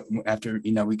now. But after,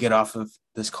 we get off of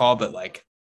this call, but like,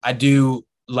 I do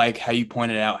like how you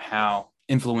pointed out how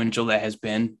influential that has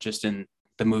been just in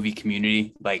the movie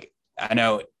community. Like, I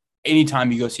know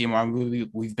anytime you go see a Marvel movie,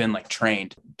 we've been like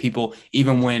trained. People,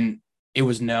 even when it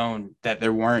was known that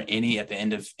there weren't any at the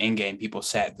end of Endgame, people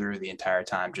sat through the entire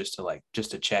time just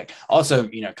to check. Also,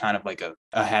 kind of like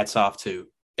a hats off to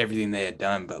everything they had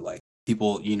done. But like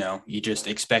people, you just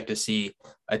expect to see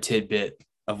a tidbit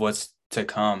of what's to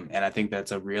come. And I think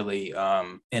that's a really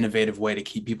innovative way to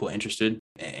keep people interested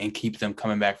and keep them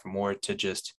coming back for more, to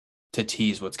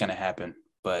tease what's going to happen.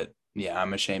 But yeah,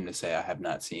 I'm ashamed to say I have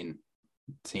not seen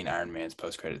Iron Man's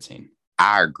post-credit scene.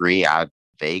 I agree. I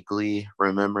vaguely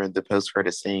remember the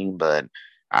post-credit scene, but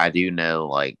I do know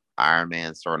like Iron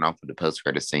Man starting off with the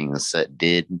post-credit scene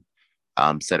did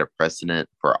set a precedent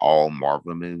for all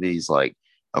Marvel movies. Like,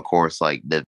 of course, like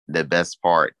the best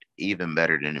part, even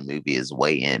better than a movie, is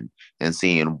waiting and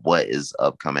seeing what is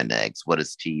upcoming next, what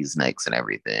is teased next and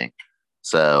everything.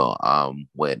 So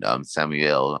with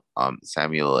Samuel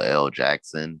L.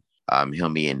 Jackson,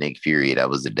 him being Nick Fury, that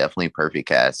was a definitely perfect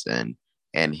cast,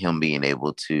 and him being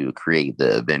able to create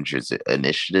the Avengers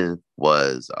Initiative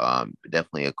was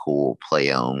definitely a cool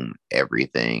play on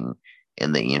everything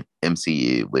in the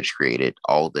MCU, which created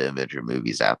all the Avenger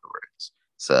movies afterwards.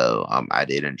 So I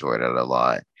did enjoy that a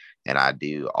lot. And I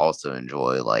do also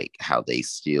enjoy like how they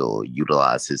still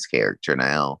utilize his character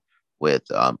now with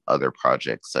other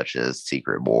projects such as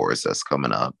Secret Wars that's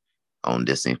coming up on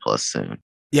Disney Plus soon.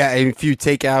 Yeah, and if you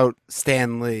take out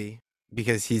Stan Lee,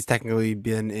 because he's technically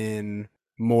been in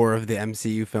more of the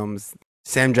MCU films,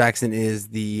 Sam Jackson is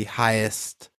the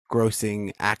highest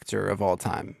grossing actor of all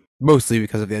time, mostly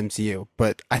because of the MCU.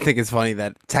 But I think it's funny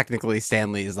that technically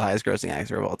Stan Lee is the highest grossing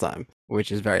actor of all time,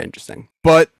 which is very interesting.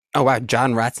 But, oh wow,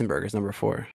 John Ratzenberger is number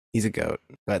 4. He's a GOAT,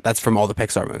 but that's from all the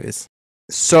Pixar movies.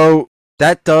 So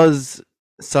that does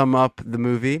sum up the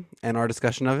movie and our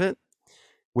discussion of it,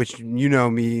 which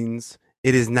means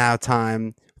it is now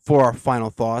time for our final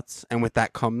thoughts, and with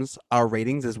that comes our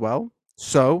ratings as well.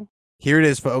 So here it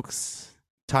is, folks.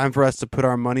 Time for us to put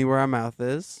our money where our mouth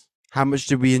is. How much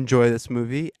did we enjoy this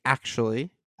movie? Actually,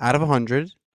 out of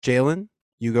 100, Jalen,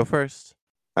 you go first.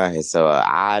 All right, so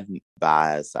I'd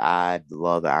bias. I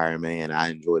love Iron Man. I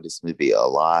enjoyed this movie a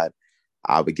lot.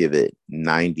 I would give it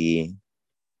 90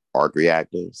 arc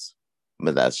reactors,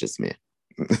 but that's just me.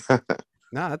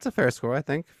 No, that's a fair score, I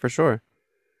think, for sure.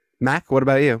 Mac, what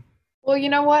about you? Well, you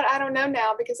know what? I don't know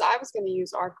now because I was going to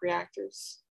use arc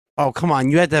reactors. Oh, come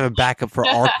on. You had to have a backup for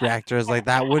arc reactors. Like,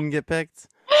 that wouldn't get picked?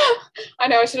 I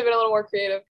know. I should have been a little more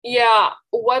creative. Yeah.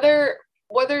 Whether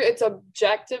it's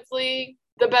objectively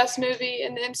the best movie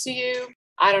in the MCU,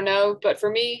 I don't know. But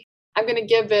for me, I'm going to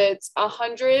give it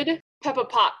 100 Peppa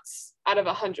Potts out of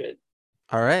 100.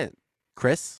 All right.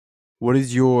 Chris, what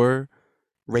is your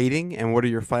rating and what are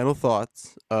your final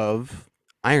thoughts of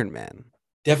Iron Man?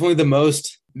 Definitely the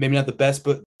most, maybe not the best,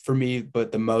 but for me,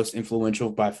 but the most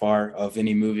influential by far of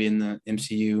any movie in the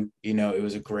MCU. You know, it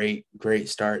was a great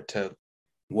start to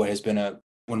what has been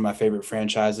one of my favorite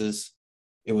franchises.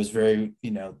 It was very,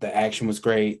 the action was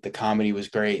great, the comedy was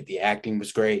great, the acting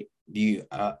was great. You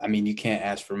can't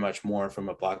ask for much more from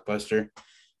a blockbuster.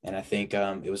 And I think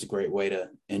it was a great way to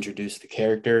introduce the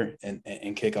character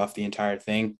and kick off the entire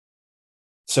thing.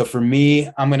 So for me,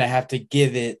 I'm gonna have to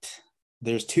give it.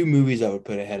 There's 2 movies I would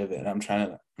put ahead of it. I'm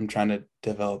trying to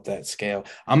develop that scale.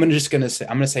 I'm gonna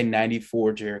say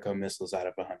 94 Jericho missiles out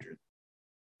of 100.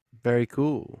 Very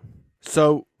cool.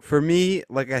 So for me,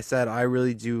 like I said, I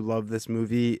really do love this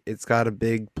movie. It's got a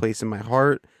big place in my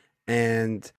heart,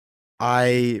 and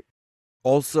I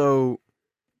also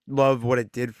love what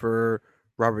it did for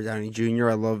Robert Downey Jr.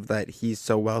 I love that he's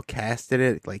so well cast in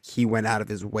it. Like, he went out of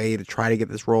his way to try to get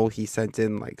this role. He sent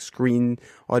in like screen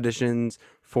auditions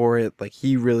for it. Like,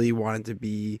 he really wanted to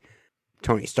be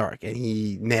Tony Stark, and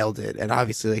he nailed it. And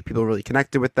obviously, like, people really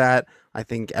connected with that. I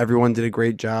think everyone did a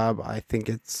great job. I think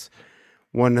it's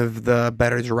one of the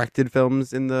better directed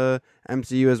films in the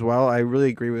MCU as well. I really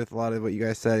agree with a lot of what you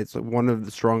guys said. It's one of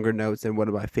the stronger notes and one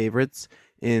of my favorites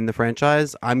in the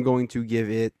franchise. I'm going to give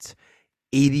it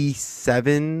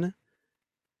 87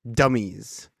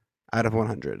 dummies out of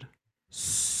 100.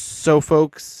 So,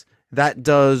 folks, that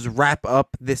does wrap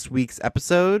up this week's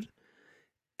episode.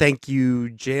 Thank you,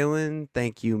 Jalen.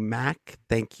 Thank you, Mac.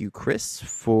 Thank you, Chris,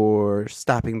 for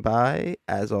stopping by,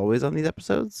 as always, on these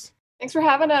episodes. Thanks for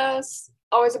having us.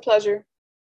 Always a pleasure.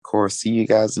 Of course. See you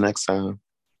guys next time.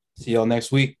 See y'all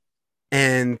next week.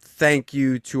 And thank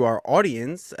you to our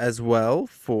audience as well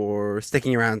for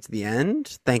sticking around to the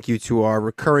end. Thank you to our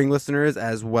recurring listeners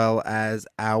as well as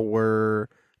our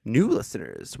new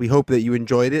listeners. We hope that you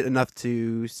enjoyed it enough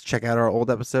to check out our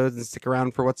old episodes and stick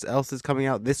around for what else is coming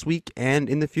out this week and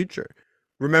in the future.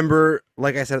 Remember,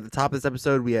 like I said at the top of this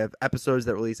episode, we have episodes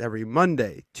that release every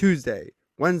Monday, Tuesday,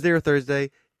 Wednesday or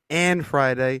Thursday, and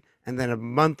Friday, and then a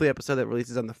monthly episode that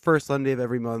releases on the first Sunday of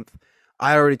every month.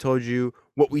 I already told you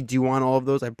what we do on all of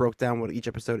those. I broke down what each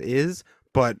episode is,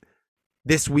 but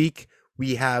this week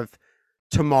we have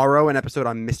tomorrow an episode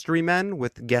on Mystery Men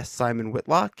with guest Simon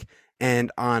Whitlock,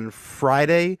 and on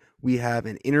Friday we have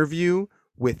an interview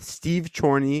with Steve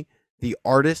Chorney, the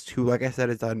artist who, like I said,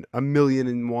 has done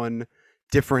 1,000,001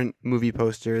 different movie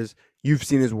posters. You've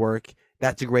seen his work.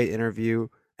 That's a great interview,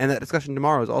 and that discussion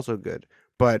tomorrow is also good.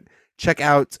 But check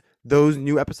out those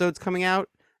new episodes coming out,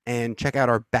 and check out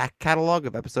our back catalog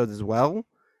of episodes as well.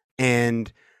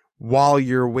 And while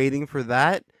you're waiting for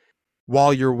that,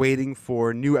 while you're waiting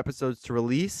for new episodes to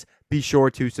release, be sure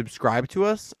to subscribe to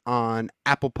us on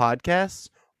Apple Podcasts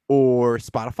or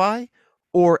Spotify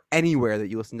or anywhere that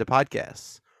you listen to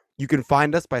podcasts. You can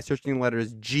find us by searching the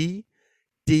letters G,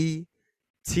 D,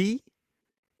 T,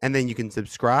 and then you can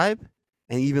subscribe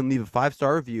and even leave a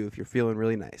 5-star review if you're feeling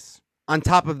really nice. On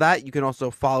top of that, you can also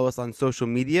follow us on social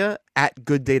media at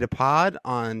Good Data Pod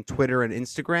on Twitter and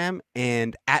Instagram,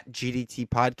 and at GDT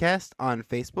Podcast on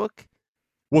Facebook.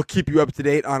 We'll keep you up to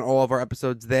date on all of our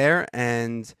episodes there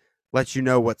and let you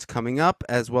know what's coming up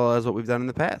as well as what we've done in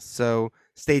the past. So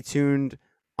stay tuned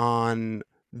on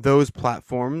those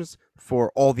platforms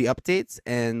for all the updates.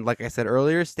 And like I said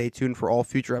earlier, stay tuned for all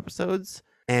future episodes.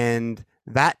 And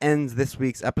that ends this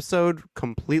week's episode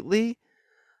completely.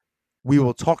 We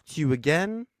will talk to you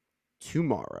again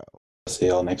tomorrow. See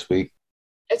y'all next week.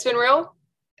 It's been real.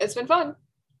 It's been fun.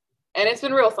 And it's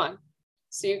been real fun.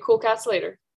 See you cool cats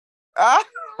later. I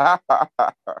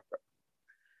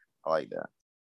like that.